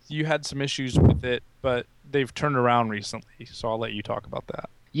you had some issues with it, but they've turned around recently, so I'll let you talk about that.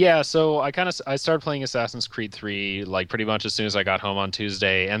 Yeah, so I started playing Assassin's Creed 3 like pretty much as soon as I got home on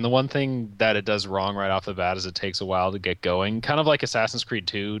Tuesday, and the one thing that it does wrong right off the bat is it takes a while to get going. Kind of like Assassin's Creed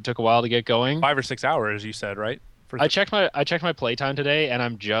 2 took a while to get going. 5 or 6 hours, you said, right? I checked my playtime today, and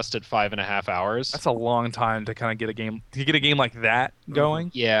I'm just at 5.5 hours. That's a long time to kind of get a game like that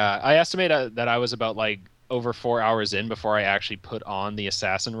going. Yeah, I estimate that I was about like over 4 hours in before I actually put on the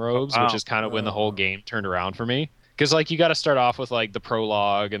assassin robes, which is kind of when the whole game turned around for me. Because like you got to start off with like the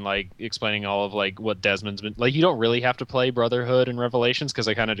prologue and like explaining all of like what Desmond's been like. You don't really have to play Brotherhood and Revelations because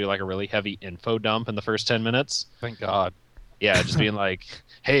I kind of do like a really heavy info dump in the first 10 minutes. Thank God. Yeah, just being like,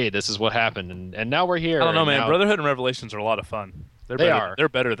 hey, this is what happened, and now we're here. I don't know, man. Now... Brotherhood and Revelations are a lot of fun. They're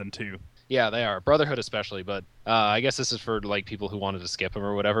better than 2. Yeah, they are. Brotherhood especially, but I guess this is for like people who wanted to skip them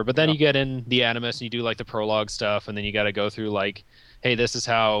or whatever. But then you get in the Animus and you do like the prologue stuff, and then you got to go through like, hey, this is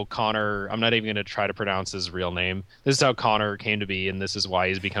how Connor, I'm not even going to try to pronounce his real name. This is how Connor came to be, and this is why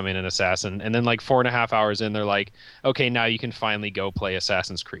he's becoming an assassin. And then like 4.5 hours in, they're like, okay, now you can finally go play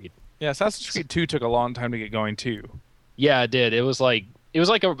Assassin's Creed. Yeah, Assassin's Creed 2 took a long time to get going too. Yeah, it did. It was like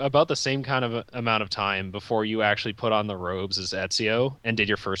about the same kind of amount of time before you actually put on the robes as Ezio and did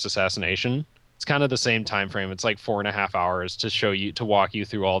your first assassination. It's kind of the same time frame. It's like 4.5 hours to walk you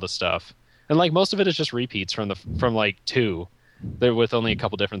through all the stuff. And like most of it is just repeats from like 2. They're with only a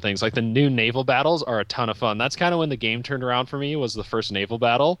couple different things. Like the new naval battles are a ton of fun. That's kind of when the game turned around for me, was the first naval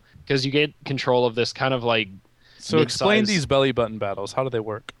battle, because you get control of this kind of like. So explain these belly button battles. How do they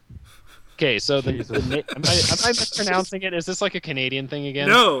work? Okay, so am I mispronouncing it? Is this like a Canadian thing again?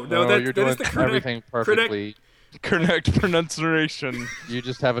 No, you're doing is the correct, everything perfectly. Correct pronunciation. You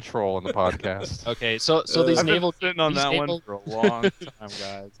just have a troll in the podcast. Okay, so these I've naval been sitting on these that naval, one for a long time,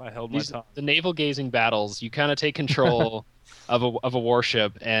 guys. I held my tongue. The naval gazing battles, you kind of take control of a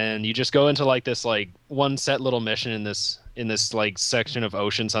warship, and you just go into like this like one set little mission in this like section of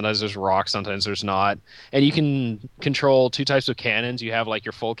ocean. Sometimes there's rocks, sometimes there's not, and you can control 2 types of cannons. You have like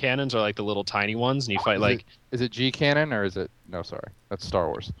your full cannons or like the little tiny ones, and you fight Is it G cannon or is it? No, sorry, that's Star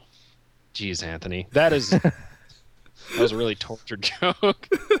Wars. Jeez, Anthony, that was a really tortured joke.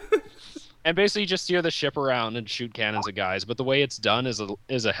 And basically, you just steer the ship around and shoot cannons at guys. But the way it's done is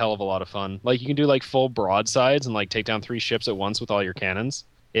a hell of a lot of fun. Like you can do like full broadsides and like take down 3 ships at once with all your cannons.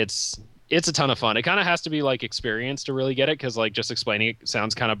 It's It's a ton of fun. It kind of has to be like experienced to really get it, because like just explaining it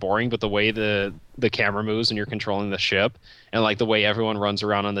sounds kind of boring, but the way the camera moves and you're controlling the ship, and like the way everyone runs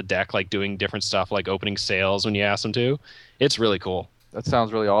around on the deck like doing different stuff, like opening sails when you ask them to, it's really cool. That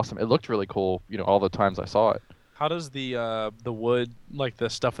sounds really awesome. It looked really cool, all the times I saw it. How does the wood, like the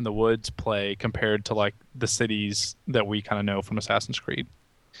stuff in the woods, play compared to like the cities that we kind of know from Assassin's Creed?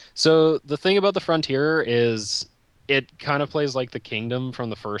 So the thing about the Frontier is it kind of plays like the Kingdom from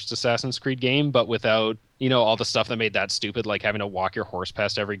the first Assassin's Creed game, but without, all the stuff that made that stupid, like having to walk your horse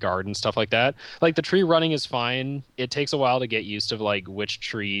past every guard and stuff like that. Like the tree running is fine. It takes a while to get used to like which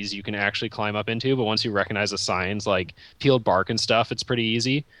trees you can actually climb up into, but once you recognize the signs like peeled bark and stuff, it's pretty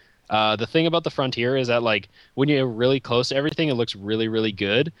easy. The thing about the Frontier is that like when you're really close to everything, it looks really, really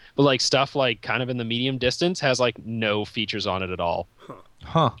good. But like stuff like kind of in the medium distance has like no features on it at all.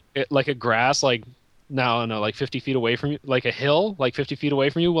 Huh. Like a grass, like no, like 50 feet away from you, like a hill, like 50 feet away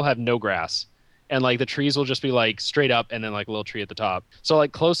from you will have no grass. And like the trees will just be like straight up and then like a little tree at the top. So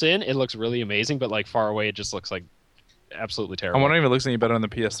like close in, it looks really amazing, but like far away, it just looks like absolutely terrible. I'm wondering if it looks any better on the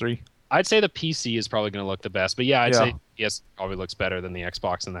PS3. I'd say the PC is probably going to look the best, but yeah, I'd say PS probably looks better than the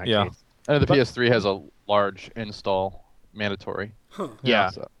Xbox in that case. I know the PS3 has a large install mandatory. Huh. Yeah.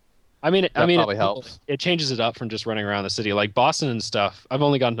 So I mean, probably helps. It changes it up from just running around the city. Like Boston and stuff, I've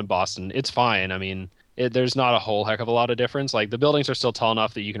only gotten to Boston. It's fine. I mean, there's not a whole heck of a lot of difference. Like the buildings are still tall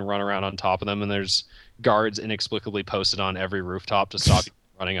enough that you can run around on top of them, and there's guards inexplicably posted on every rooftop to stop you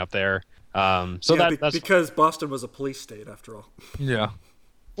from running up there. That's because Boston was a police state after all. Yeah.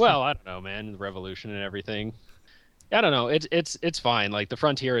 Well, I don't know, man. The revolution and everything. I don't know. It's fine. Like the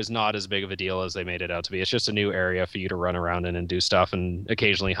Frontier is not as big of a deal as they made it out to be. It's just a new area for you to run around in and do stuff and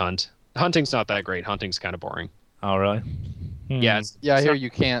occasionally hunt. Hunting's not that great. Hunting's kind of boring. Oh, really? Yeah. I hear you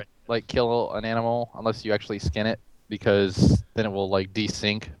can't like kill an animal unless you actually skin it, because then it will like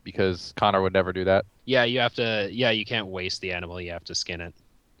desync, because Connor would never do that. Yeah, you have to. Yeah, you can't waste the animal. You have to skin it.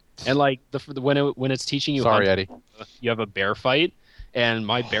 And like when it's teaching you, Sorry, hunting, Eddie. you have a bear fight, and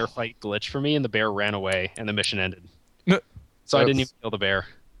my bear fight glitched for me, and the bear ran away, and the mission ended. So I didn't even kill the bear.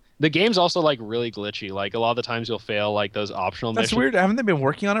 The game's also like really glitchy. Like a lot of the times you'll fail like those optional missions. That's weird. Haven't they been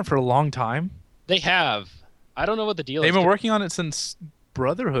working on it for a long time? They have. I don't know what the deal is. They've been working on it since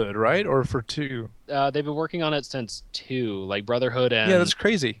Brotherhood, right? Or for 2? They've been working on it since 2. Like Brotherhood and Yeah, that's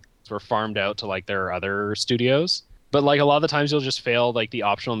crazy. were farmed out to like their other studios. But like a lot of the times you'll just fail like the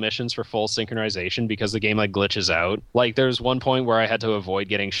optional missions for full synchronization because the game like glitches out. Like there's one point where I had to avoid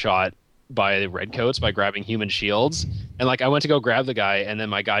getting shot by the redcoats by grabbing human shields, and like I went to go grab the guy, and then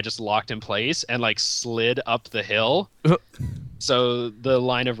my guy just locked in place and like slid up the hill. So the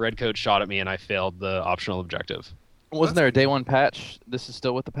line of redcoats shot at me, and I failed the optional objective. Wasn't there a day one patch? This is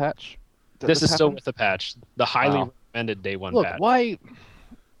still with the patch? This is still with the patch, the highly recommended day one patch. Why?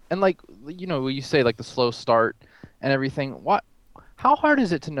 And like you say like the slow start and everything. What? How hard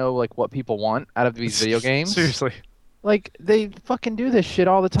is it to know like what people want out of these video games? Seriously. Like they fucking do this shit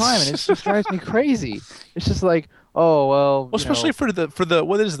all the time, and it just drives me crazy. It's just like, oh well. Well, especially for the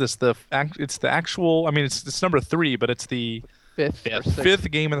what is this? It's the actual. I mean, it's number 3, but it's the fifth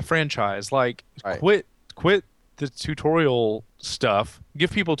game in the franchise. Like, quit the tutorial stuff.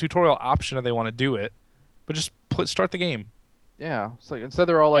 Give people a tutorial option if they want to do it, but just start the game. Yeah, it's like instead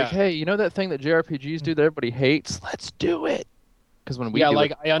they're all like, hey, you know that thing that JRPGs do that everybody hates? Let's do it. Because when we do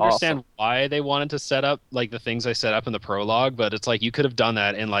like it, I understand why they wanted to set up like the things I set up in the prologue, but it's like you could have done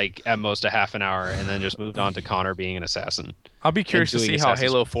that in like at most a half an hour and then just moved on to Connor being an assassin. I'll be curious to see how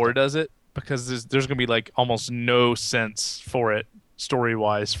Halo 4 does it, because there's going to be like almost no sense for it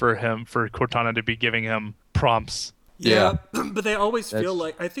story-wise for Cortana to be giving him prompts. Yeah, but they always feel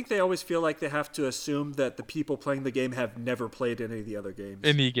like they have to assume that the people playing the game have never played any of the other games.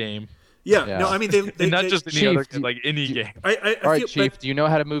 Any game. Yeah, no, I mean they not just any Chief, other like any game. All right, Chief, do you know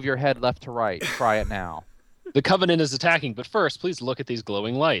how to move your head left to right? Try it now. The Covenant is attacking, but first, please look at these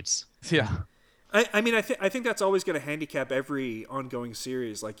glowing lights. Yeah. I mean, I think that's always going to handicap every ongoing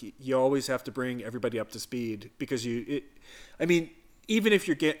series. Like you always have to bring everybody up to speed because even if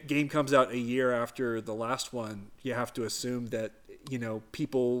your game comes out a year after the last one, you have to assume that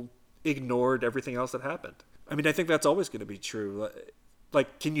people ignored everything else that happened. I mean, I think that's always going to be true.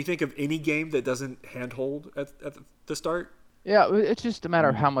 Like, can you think of any game that doesn't handhold at the start? Yeah, it's just a matter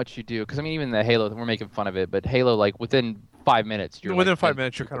of how much you do. Because I mean, even the Halo, we're making fun of it, but Halo, like within 5 minutes, you're 5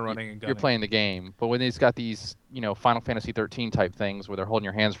 minutes, you're kind of running and gunning. You're playing the game. But when it's got these, Final Fantasy 13 type things where they're holding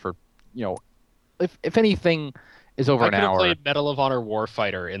your hands for, if anything is over an hour. I could have played Medal of Honor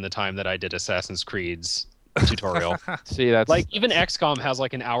Warfighter in the time that I did Assassin's Creed's tutorial. See, that's like even XCOM has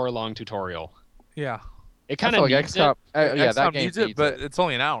like an hour-long tutorial. Yeah. It kind of like XCOM. XCOM that game needs it, but it's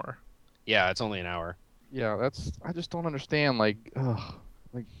only an hour. Yeah, it's only an hour. Yeah, I just don't understand. Like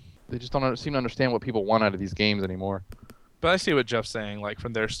they just don't seem to understand what people want out of these games anymore. But I see what Jeff's saying. Like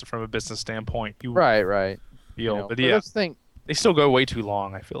from a business standpoint, you Right. feel, but But yeah, that's the thing. they still go way too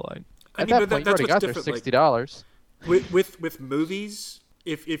long. I feel like. I At mean, that but point, you that's already what's got their different. $60. With movies,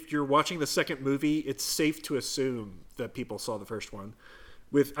 if you're watching the second movie, it's safe to assume that people saw the first one.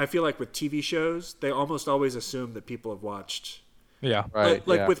 I feel like with TV shows, they almost always assume that people have watched. Yeah. Right.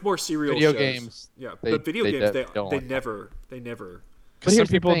 Like yeah. with more serial Video shows. games, Yeah, they- but video they games, don't they like that. never. Because some here's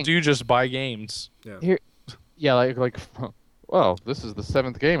the people thing. do just buy games. Yeah. Yeah, like well, this is the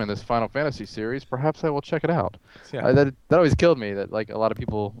 7th game in this Final Fantasy series. Perhaps I will check it out. Yeah. That always killed me. That like a lot of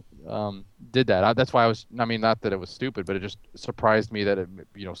people did that. That's why I mean, not that it was stupid, but it just surprised me that it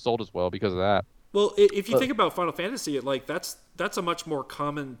sold as well because of that. Well, if you think about Final Fantasy, that's a much more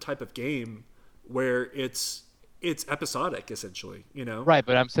common type of game where it's episodic essentially. Right,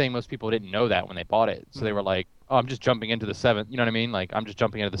 but I'm saying most people didn't know that when they bought it, so they were like, "Oh, I'm just jumping into the 7th." You know what I mean? Like I'm just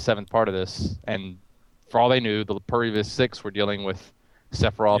jumping into the 7th part of this, and for all they knew, the previous 6 were dealing with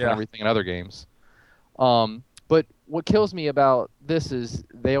Sephiroth and Yeah. everything in other games. But what kills me about this is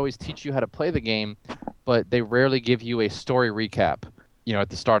they always teach you how to play the game, but they rarely give you a story recap, at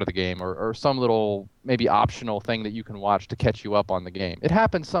the start of the game, or some little maybe optional thing that you can watch to catch you up on the game. It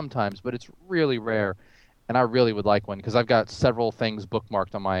happens sometimes, but it's really rare, and I really would like one because I've got several things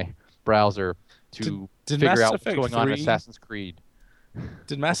bookmarked on my browser to Did figure Mass out what's Effect going on in 3 Assassin's Creed.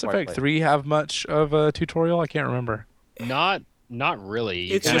 Did Mass Before I Effect play. 3 have much of a tutorial? I can't remember. Not really.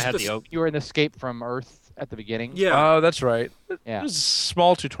 You It's kind of just had the the You were in Escape from Earth at the beginning. Yeah. Oh, that's right. Yeah. It was a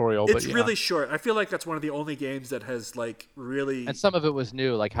small tutorial, It's but yeah. really short. I feel like that's one of the only games that has really. And some of it was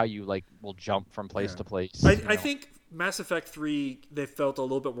new, like how you will jump from place Yeah. to place. I think Mass Effect 3 they felt a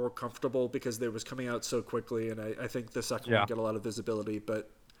little bit more comfortable because they was coming out so quickly, and I think the second Yeah. one got a lot of visibility, but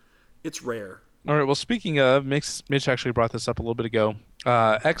it's rare. All right. Well, speaking of, Mitch actually brought this up a little bit ago.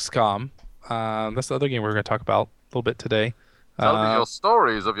 XCOM. That's the other game we're going to talk about a little bit today. Tell me your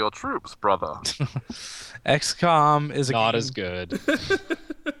stories of your troops, brother. XCOM is a not game, as good.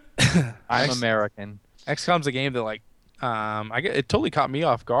 I'm American. XCOM's a game that it totally caught me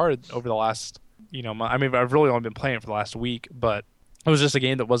off guard over the last month. I mean, I've really only been playing it for the last week, but it was just a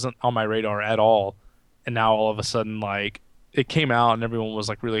game that wasn't on my radar at all, and now all of a sudden it came out and everyone was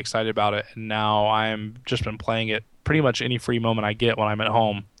really excited about it, and now I'm just been playing it pretty much any free moment I get when I'm at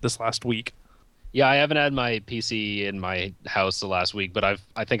home this last week. Yeah, I haven't had my PC in my house the last week, but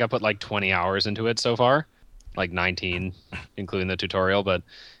I think I put 20 hours into it so far, 19, including the tutorial. But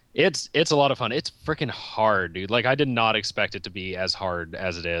it's a lot of fun. It's freaking hard, dude. I did not expect it to be as hard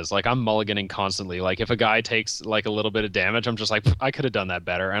as it is. I'm mulliganing constantly. If a guy takes a little bit of damage, I'm just I could have done that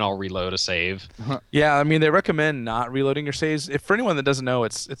better, and I'll reload a save. Yeah, I mean they recommend not reloading your saves. If for anyone that doesn't know,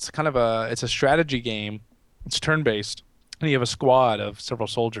 it's kind of a strategy game. It's turn-based, and you have a squad of several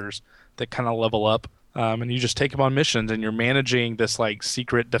soldiers that kind of level up, and you just take them on missions, and you're managing this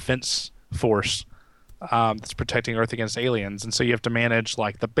secret defense force that's protecting Earth against aliens. And so you have to manage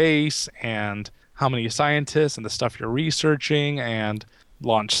the base and how many scientists and the stuff you're researching, and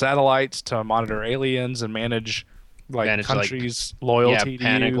launch satellites to monitor aliens and manage countries' loyalty to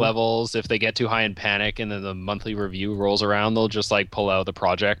panic you. levels. If they get too high in panic, and then the monthly review rolls around, they'll just pull out of the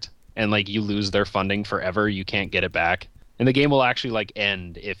project, and you lose their funding forever. You can't get it back. And the game will actually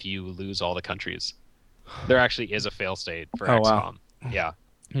end if you lose all the countries. There actually is a fail state for Oh, XCOM. wow. Yeah,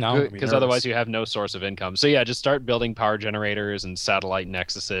 No, because otherwise you have no source of income. So yeah, just start building power generators and satellite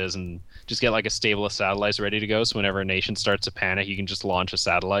nexuses, and just get a stable of satellites ready to go. So whenever a nation starts to panic, you can just launch a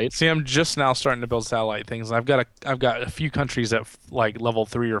satellite. See, I'm just now starting to build satellite things, and I've got a few countries at level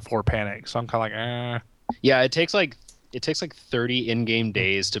 3 or 4 panic. So I'm kind of Yeah, it takes 30 in-game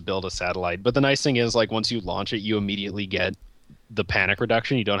days to build a satellite. But the nice thing is once you launch it, you immediately get the panic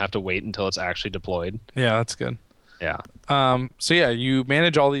reduction. You don't have to wait until it's actually deployed. yeah, that's good. Yeah. So yeah, you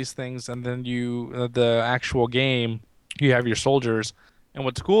manage all these things, and then the actual game, you have your soldiers, and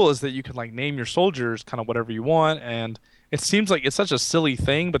what's cool is that you can name your soldiers kind of whatever you want, and it seems like it's such a silly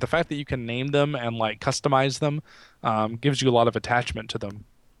thing, but the fact that you can name them and customize them gives you a lot of attachment to them.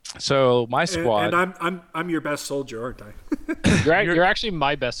 So my squad, And I'm your best soldier, aren't I? You're actually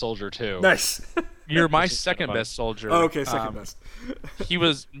my best soldier too. Nice. you're my Which is second kinda fun. best soldier. Oh, okay, second best. He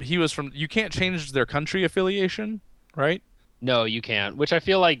was from. You can't change their country affiliation, right? No, you can't. Which I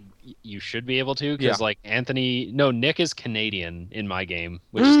feel like you should be able to, because Nick is Canadian in my game,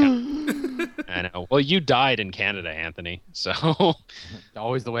 which is kind of, I know. Well, you died in Canada, Anthony. So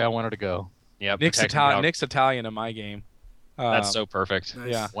Always the way I wanted to go. yeah, Nick's protecting Italian. our- Nick's Italian in my game. That's so perfect.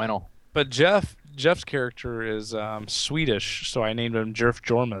 Nice. Yeah. Bueno. But Jeff's character is Swedish, so I named him Jerf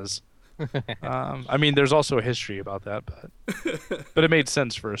Jormas. I mean, there's also a history about that, but it made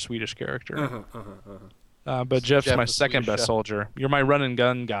sense for a Swedish character. But Jeff's Jeff, my the second Swedish best chef. soldier. You're my run and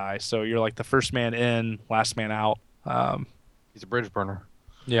gun guy, so you're like the first man in, last man out. He's a bridge burner.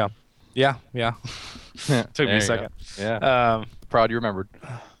 Yeah. Took me There a you second. go. Yeah. Proud you remembered.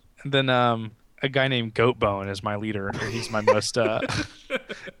 And then a guy named Goatbone is my leader. And he's my most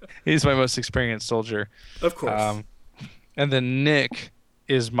he's my most experienced soldier. Of course. And then Nick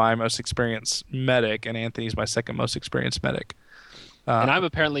is my most experienced medic, and Anthony's my second most experienced medic. And I'm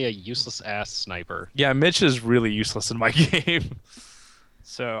apparently a useless ass sniper. Yeah, Mitch is really useless in my game.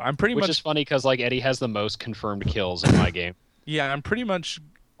 So I'm pretty Which much is funny because like Eddie has the most confirmed kills in my game. yeah, I'm pretty much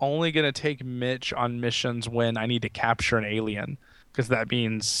only gonna take Mitch on missions when I need to capture an alien, because that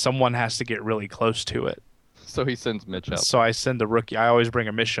means someone has to get really close to it. So he sends Mitch out. So I send a rookie. I always bring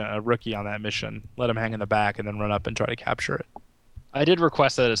a rookie on that mission, let him hang in the back, and then run up and try to capture it. I did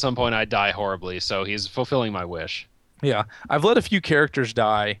request that at some point I die horribly, so he's fulfilling my wish. Yeah, I've let a few characters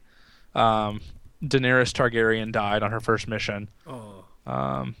die. Daenerys Targaryen died on her first mission. Oh.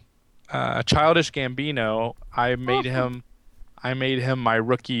 Childish Gambino, I made him my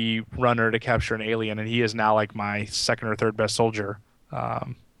rookie runner to capture an alien, and he is now like my second or third best soldier.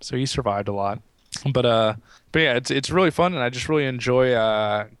 So he survived a lot. But yeah, it's really fun, and I just really enjoy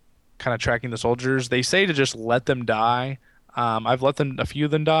kind of tracking the soldiers. They say to just let them die. I've let a few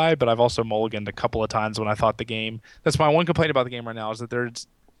of them die, but I've also mulliganed a couple of times when I thought the game. That's my one complaint about the game right now, is that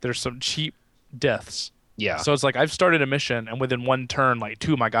there's some cheap deaths. Yeah. So it's like I've started a mission, and within one turn, like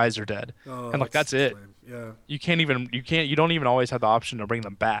 2 of my guys are dead, and like that's it. Lame. Yeah. You don't even always have the option to bring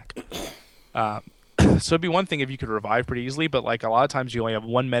them back. So it'd be one thing if you could revive pretty easily, but like a lot of times you only have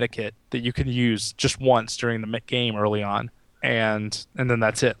one medikit that you can use just once during the game early on, and then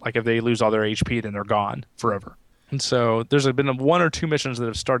that's it. Like if they lose all their HP, then they're gone forever. And so there's been 1 or 2 missions that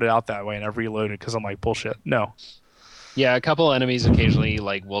have started out that way, and I've reloaded because I'm like, bullshit. No. Yeah, a couple enemies occasionally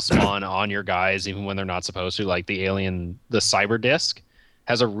like will spawn on your guys even when they're not supposed to. Like the alien, the cyber disc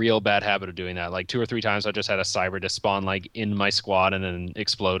has a real bad habit of doing that. Like 2 or 3 times I just had a cyber disc spawn like in my squad and then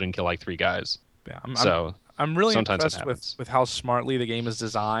explode and kill like 3 guys. Yeah, I'm really sometimes it impressed with how smartly the game is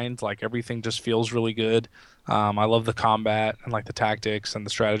designed. Like everything just feels really good. I love the combat and like the tactics and the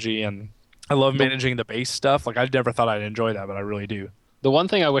strategy, and I love managing the base stuff. Like I never thought I'd enjoy that, but I really do. The one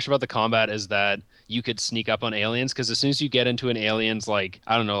thing I wish about the combat is that you could sneak up on aliens, because as soon as you get into an alien's like,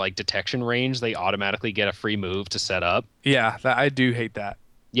 I don't know, like detection range, they automatically get a free move to set up. Yeah, I do hate that.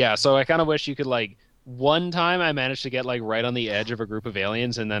 Yeah, so I kind of wish you could like, one time I managed to get like right on the edge of a group of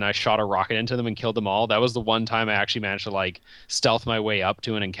aliens, and then I shot a rocket into them and killed them all. That was the one time I actually managed to like stealth my way up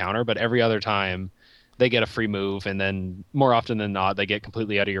to an encounter, but every other time they get a free move, and then more often than not, they get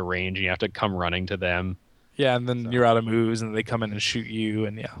completely out of your range and you have to come running to them. Yeah, and then you're out of moves, and they come in and shoot you,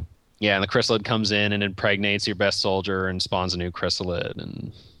 and yeah. Yeah, and the chrysalid comes in and impregnates your best soldier and spawns a new chrysalid,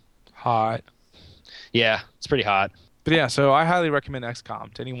 and Hot. yeah, it's pretty hot. But yeah, so I highly recommend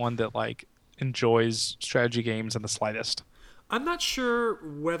XCOM to anyone that like enjoys strategy games in the slightest. I'm not sure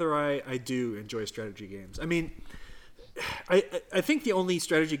whether I do enjoy strategy games. I mean, I think the only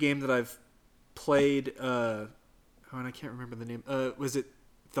strategy game that I've played, and I can't remember the name. Was it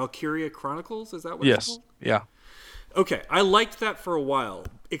Valkyria Chronicles? Is that what it's Yes. called? Yeah. Okay, I liked that for a while,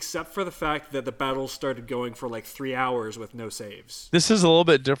 except for the fact that the battles started going for like 3 hours with no saves. This is a little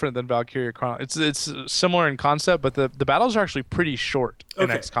bit different than Valkyria Chronicles. It's similar in concept, but the battles are actually pretty short in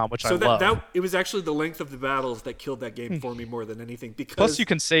XCOM, which I love. It was actually the length of the battles that killed that game for me more than anything. Because Plus, you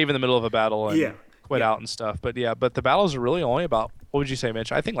can save in the middle of a battle and quit Yeah. out and stuff. But but the battles are really only about, what would you say,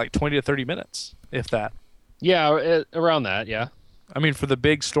 Mitch? I think like 20 to 30 minutes, if that. Yeah, around that, yeah. I mean, for the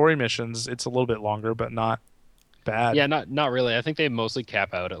big story missions, it's a little bit longer, but not bad. Yeah, not really. I think they mostly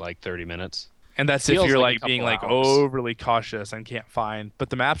cap out at like 30 minutes. And that's if Feels you're like a like being like couple hours. overly cautious and can't find. But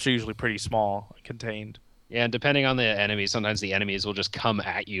the maps are usually pretty small, contained. Yeah, and depending on the enemies, sometimes the enemies will just come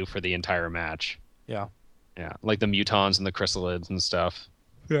at you for the entire match. Yeah. Yeah, like the mutons and the chrysalids and stuff.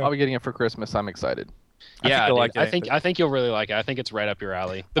 I'll be getting it for Christmas. I'm excited. Yeah, you'll dude, like it. I think you'll really like it. I think it's right up your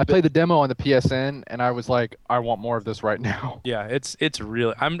alley. I played the demo on the PSN, and I was like, I want more of this right now. Yeah, it's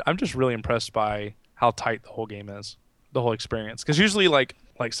really. I'm just really impressed by how tight the whole game is, the whole experience. Because usually like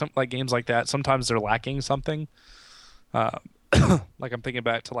some like games like that, sometimes they're lacking something. Like I'm thinking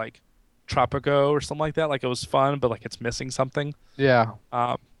back to like Tropico or something like that. Like it was fun, but like it's missing something. Yeah.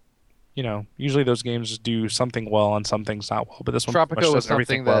 Usually those games just do something well and some things not well. But this one pretty much Tropico was does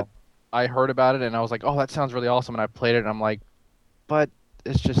everything something that well. I heard about it, and I was like, oh, that sounds really awesome. And I played it, and I'm like, but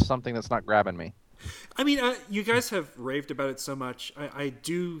it's just something that's not grabbing me. I mean, you guys have raved about it so much. I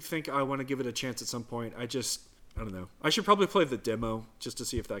do think I want to give it a chance at some point. don't know. I should probably play the demo just to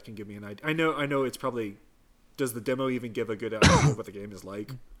see if that can give me an idea. I know it's probably. Does the demo even give a good idea of what the game is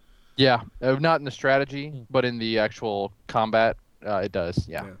like? Yeah, not in the strategy, but in the actual combat, it does.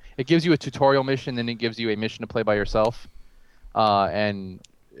 Yeah. It gives you a tutorial mission, then it gives you a mission to play by yourself. And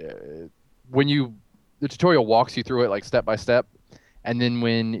when the tutorial walks you through it like step by step, and then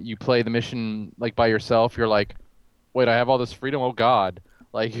when you play the mission like by yourself, you're like, wait, I have all this freedom. Oh God!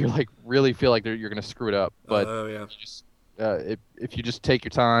 Like you like really feel like you're gonna screw it up. But if you just take your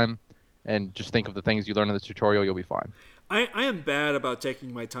time and just think of the things you learn in the tutorial, you'll be fine. I am bad about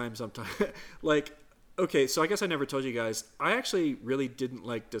taking my time sometimes. Like, okay, so I guess I never told you guys. I actually really didn't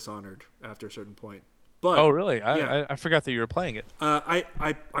like Dishonored after a certain point. But oh, really? I forgot that you were playing it. I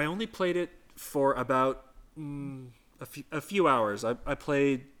only played it for about a few hours. I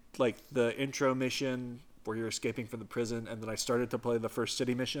played like the intro mission where you're escaping from the prison, and then I started to play the first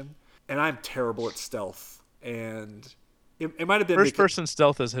city mission. And I'm terrible at stealth. And it might have been first-person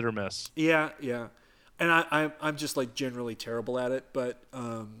stealth is hit or miss. Yeah. And I'm just like generally terrible at it, but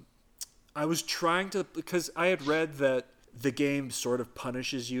I was trying to, because I had read that the game sort of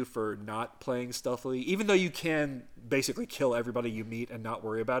punishes you for not playing stealthily, even though you can basically kill everybody you meet and not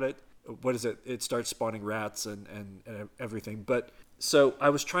worry about it. What is it? It starts spawning rats and everything. But so I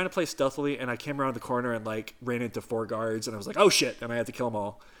was trying to play stealthily, and I came around the corner and like ran into 4 guards, and I was like, oh shit, and I had to kill them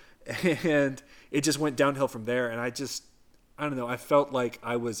all. And it just went downhill from there, and I don't know. I felt like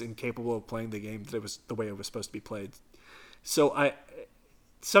I was incapable of playing the game that it was the way it was supposed to be played. So I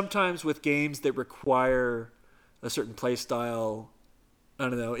sometimes with games that require a certain play style, I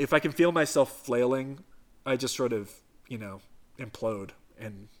don't know. If I can feel myself flailing, I just sort of, implode.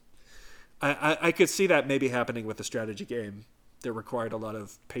 And I could see that maybe happening with a strategy game that required a lot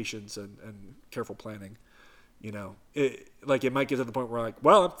of patience and careful planning. It might get to the point where I'm like,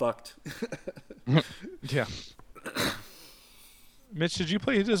 well, I'm fucked. Yeah. Mitch, did you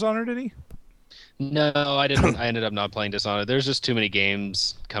play Dishonored any? No, I didn't. I ended up not playing Dishonored. There's just too many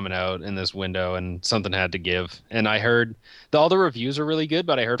games coming out in this window, and something had to give. And I heard all the reviews are really good,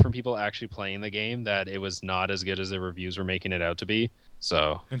 but I heard from people actually playing the game that it was not as good as the reviews were making it out to be.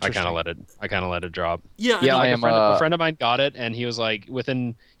 So I kind of let it drop. Yeah, a friend of mine got it, and he was like,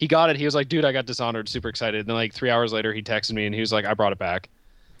 he got it. He was like, dude, I got Dishonored, super excited. And then like 3 hours later, he texted me, and he was like, I brought it back.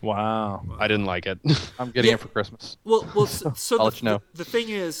 Wow. I didn't like it. I'm getting it for Christmas. Well, so I'll let you know. The thing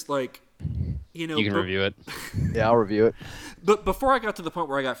is, like, you can review it. Yeah, I'll review it. But before I got to the point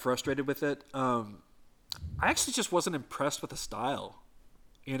where I got frustrated with it, I actually just wasn't impressed with the style.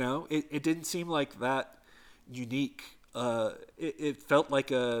 It didn't seem like that unique. It felt like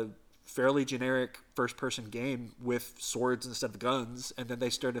a fairly generic first-person game with swords instead of guns, and then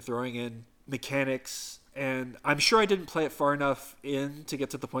they started throwing in mechanics. And I'm sure I didn't play it far enough in to get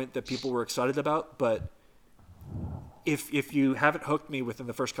to the point that people were excited about, but if you haven't hooked me within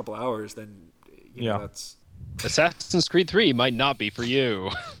the first couple hours, then that's... Assassin's Creed 3 might not be for you.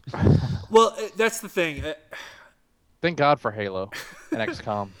 Well, that's the thing. Thank God for Halo and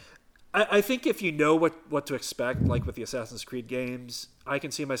XCOM. I think if you know what to expect, like with the Assassin's Creed games, I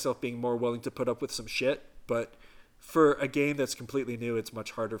can see myself being more willing to put up with some shit, but for a game that's completely new, it's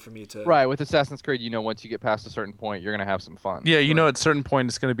much harder for me to... Right, with Assassin's Creed, once you get past a certain point, you're going to have some fun. Yeah, at a certain point,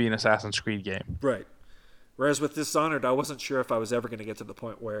 it's going to be an Assassin's Creed game. Right. Whereas with Dishonored, I wasn't sure if I was ever going to get to the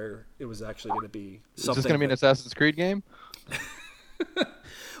point where it was actually going to be something... Is this going to be an Assassin's Creed game?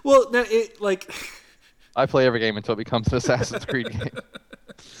 Well, no, I play every game until it becomes an Assassin's Creed game.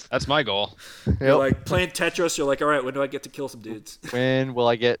 That's my goal. You're like playing Tetris, you're like, all right, when do I get to kill some dudes? When will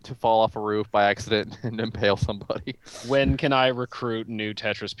I get to fall off a roof by accident and impale somebody? When can I recruit new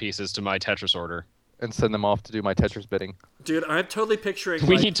Tetris pieces to my Tetris order? And send them off to do my Tetris bidding. Dude, I'm totally picturing...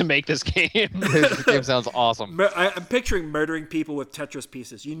 We need to make this game. This game sounds awesome. I'm picturing murdering people with Tetris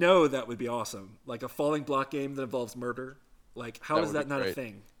pieces. That would be awesome. Like a falling block game that involves murder. Like, how is that not a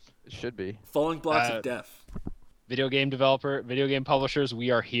thing? It should be. Falling blocks of death. Video game publishers, we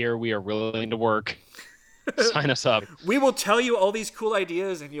are here. We are willing to work. Sign us up. We will tell you all these cool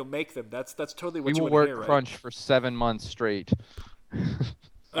ideas, and you'll make them. That's totally what you want to hear, right? We will work crunch for 7 months straight.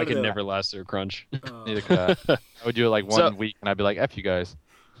 I could never last through crunch. Neither could I. I would do it like one week, and I'd be like, "F you guys."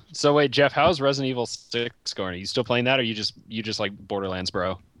 So wait, Jeff, how's Resident Evil 6 going? Are you still playing that, or you just like Borderlands,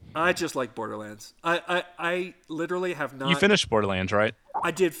 bro? I just like Borderlands. I literally have not... You finished Borderlands, right?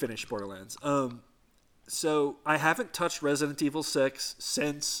 I did finish Borderlands. So I haven't touched Resident Evil 6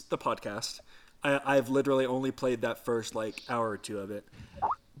 since the podcast. I've literally only played that first hour or two of it.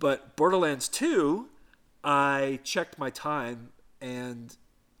 But Borderlands 2, I checked my time, and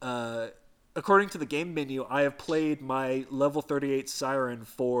according to the game menu, I have played my level 38 Siren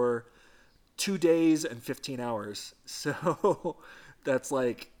for 2 days and 15 hours. So that's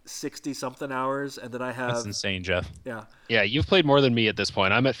like 60 something hours, and then I have That's insane, Jeff. yeah. Yeah, you've played more than me at this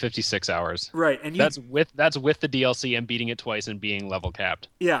point. I'm at 56 hours. Right, and That's with the DLC and beating it twice and being level capped.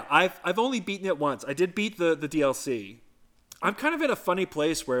 yeah, I've only beaten it once. I did beat the DLC. I'm kind of in a funny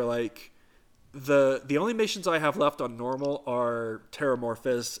place where like the only missions I have left on normal are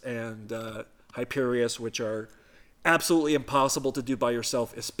Terramorphous and Hyperius, which are absolutely impossible to do by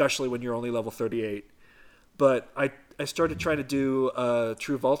yourself, especially when you're only level 38. But I started trying to do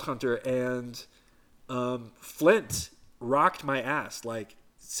True Vault Hunter, and Flint rocked my ass like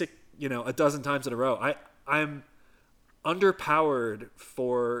a dozen times in a row. I'm underpowered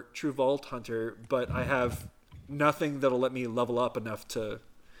for True Vault Hunter, but I have nothing that'll let me level up enough to.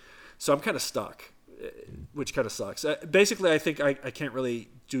 So I'm kind of stuck, which kind of sucks. Basically, I think I can't really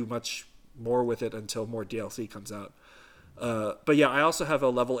do much more with it until more DLC comes out. But yeah, I also have a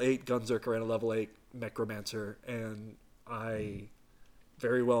level 8 Gunzerker and a level 8 Necromancer, and I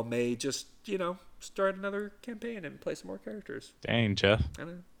very well may just, start another campaign and play some more characters. Dang, Jeff.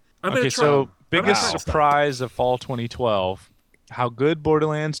 I'm Okay, gonna try. so biggest Wow. surprise of fall 2012, how good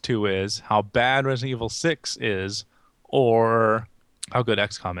Borderlands 2 is, how bad Resident Evil 6 is, or how good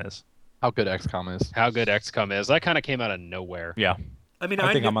XCOM is. How good XCOM is. How good XCOM is. That kind of came out of nowhere. Yeah. I mean,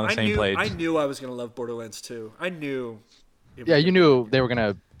 I think I'm on the same page. I knew I was going to love Borderlands 2. I knew. Yeah, you knew they were going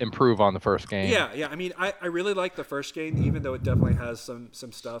to improve on the first game. Yeah. I mean, I really like the first game, even though it definitely has some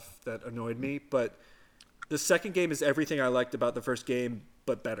stuff that annoyed me. But the second game is everything I liked about the first game,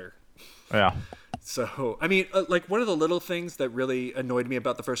 but better. Yeah. So, I mean, like one of the little things that really annoyed me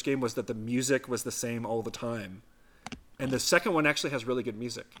about the first game was that the music was the same all the time. And the second one actually has really good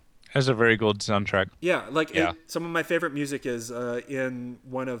music. Has a very good soundtrack. Yeah, Yeah. some of my favorite music is in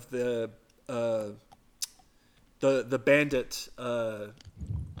one of the Bandit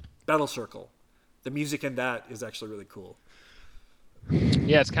Battle Circle. The music in that is actually really cool.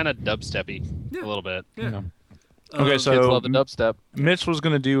 Yeah, it's kind of dubsteppy a little bit. Yeah. Okay, Kids so love the dubstep. Mitch was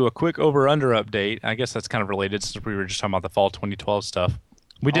going to do a quick over/under update. I guess that's kind of related since we were just talking about the fall 2012 stuff.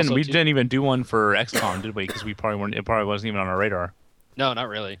 We Also, didn't even do one for XCOM, did we? Because we probably weren't. It probably wasn't even on our radar. No, not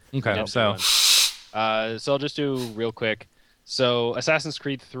really. Okay, No, so so I'll just do real quick. So Assassin's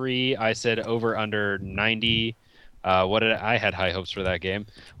Creed 3, I said over under 90. I had high hopes for that game.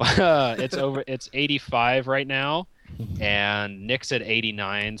 It's 85 right now, and Nick said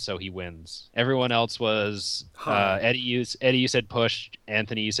 89, so he wins. Everyone else was Eddie. You said push.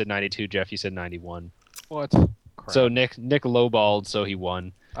 Anthony, you said 92. Jeff, you said 91. What? Crap. So Nick lowballed, so he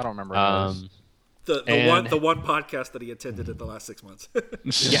won. I don't remember. Those. The one podcast that he attended in the last 6 months.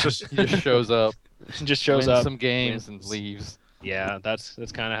 He just shows up, Just shows wins up, some games, wins. and leaves. Yeah, that's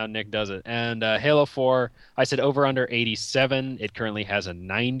kind of how Nick does it. And Halo 4, I said over under 87. It currently has a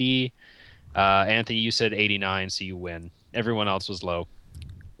 90. Anthony, you said 89, so you win. Everyone else was low.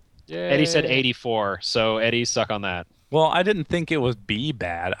 Eddie said 84, so Eddie, suck on that. well, I didn't think it would be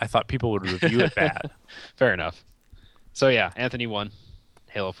bad. I thought people would review it bad. Fair enough. So yeah, Anthony won.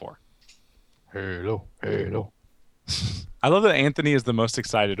 Halo 4. Halo. I love that Anthony is the most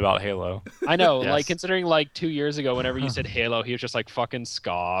excited about Halo. I know, Yes. like considering like 2 years ago, whenever you said Halo, he was just like fucking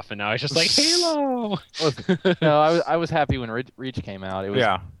scoff, and now he's just like Halo. No, I was happy when Reach came out. It was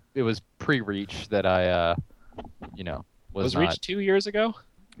Yeah. it was pre-Reach that I was not. Reach 2 years ago?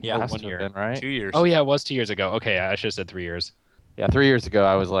 Yeah. Has 1 to have year. been, right? 2 years. Oh yeah, it was 2 years ago. Okay, I should have said 3 years. Yeah, 3 years ago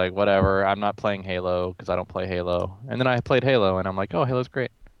I was like, whatever. I'm not playing Halo because I don't play Halo. And then I played Halo, and I'm like, oh, Halo's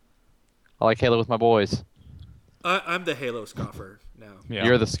great. I like Halo with my boys. I'm the Halo scoffer now. Yeah.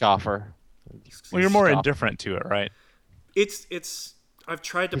 You're the scoffer. Well, you're more Scoff. indifferent to it, right? It's. I've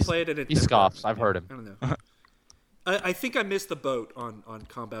tried to play it and it. He scoffs. I've heard him. I don't know. I think I missed the boat on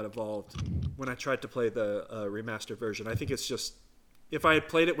Combat Evolved when I tried to play the remastered version. I think it's just if I had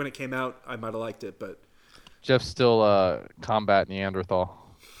played it when it came out, I might have liked it, but Jeff's still combat Neanderthal.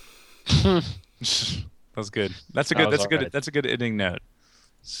 That's good. That's a That good. was That's a good. alright. That's a good ending note.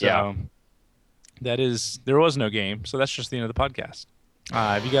 So, Yeah. there was no game, so that's just the end of the podcast.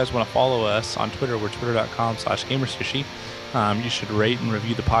 If you guys want to follow us on Twitter, we're twitter.com/GamerSushi. You should rate and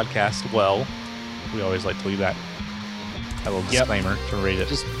review the podcast well. We always like to leave that a little Yep. disclaimer to rate it.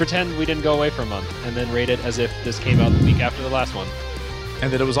 Just pretend we didn't go away for a month, and then rate it as if this came out the week after the last one.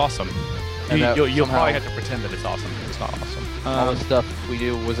 And that it was awesome. And that You'll somehow- probably have to pretend that it's awesome. It's not awesome. All the stuff we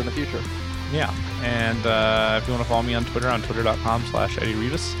do was in the future. Yeah. And if you want to follow me on Twitter, on twitter.com/Eddie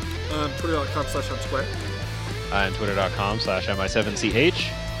Rivas. Twitter.com/unsquare. And twitter.com/mi7ch.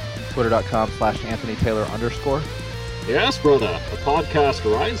 Twitter.com/Anthony Taylor _. Yes, brother. The podcast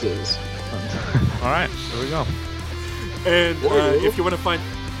rises. All right. There we go. And Or you. if you want to find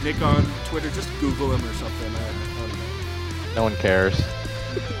Nick on Twitter. Just Google him or something. I don't know. No one cares.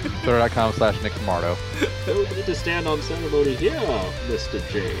 Twitter.com/NickTomato. No need to stand on ceremony here, Mr.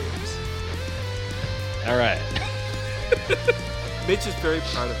 James. All right. Mitch is very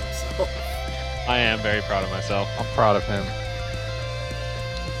proud of himself. I am very proud of myself. I'm proud of him.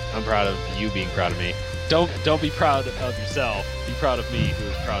 I'm proud of you being proud of me. Don't be proud of yourself. Be proud of me, who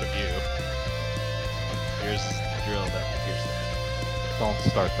is proud of you. Here's the drill that here's that. Don't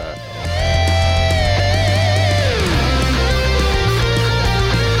start that.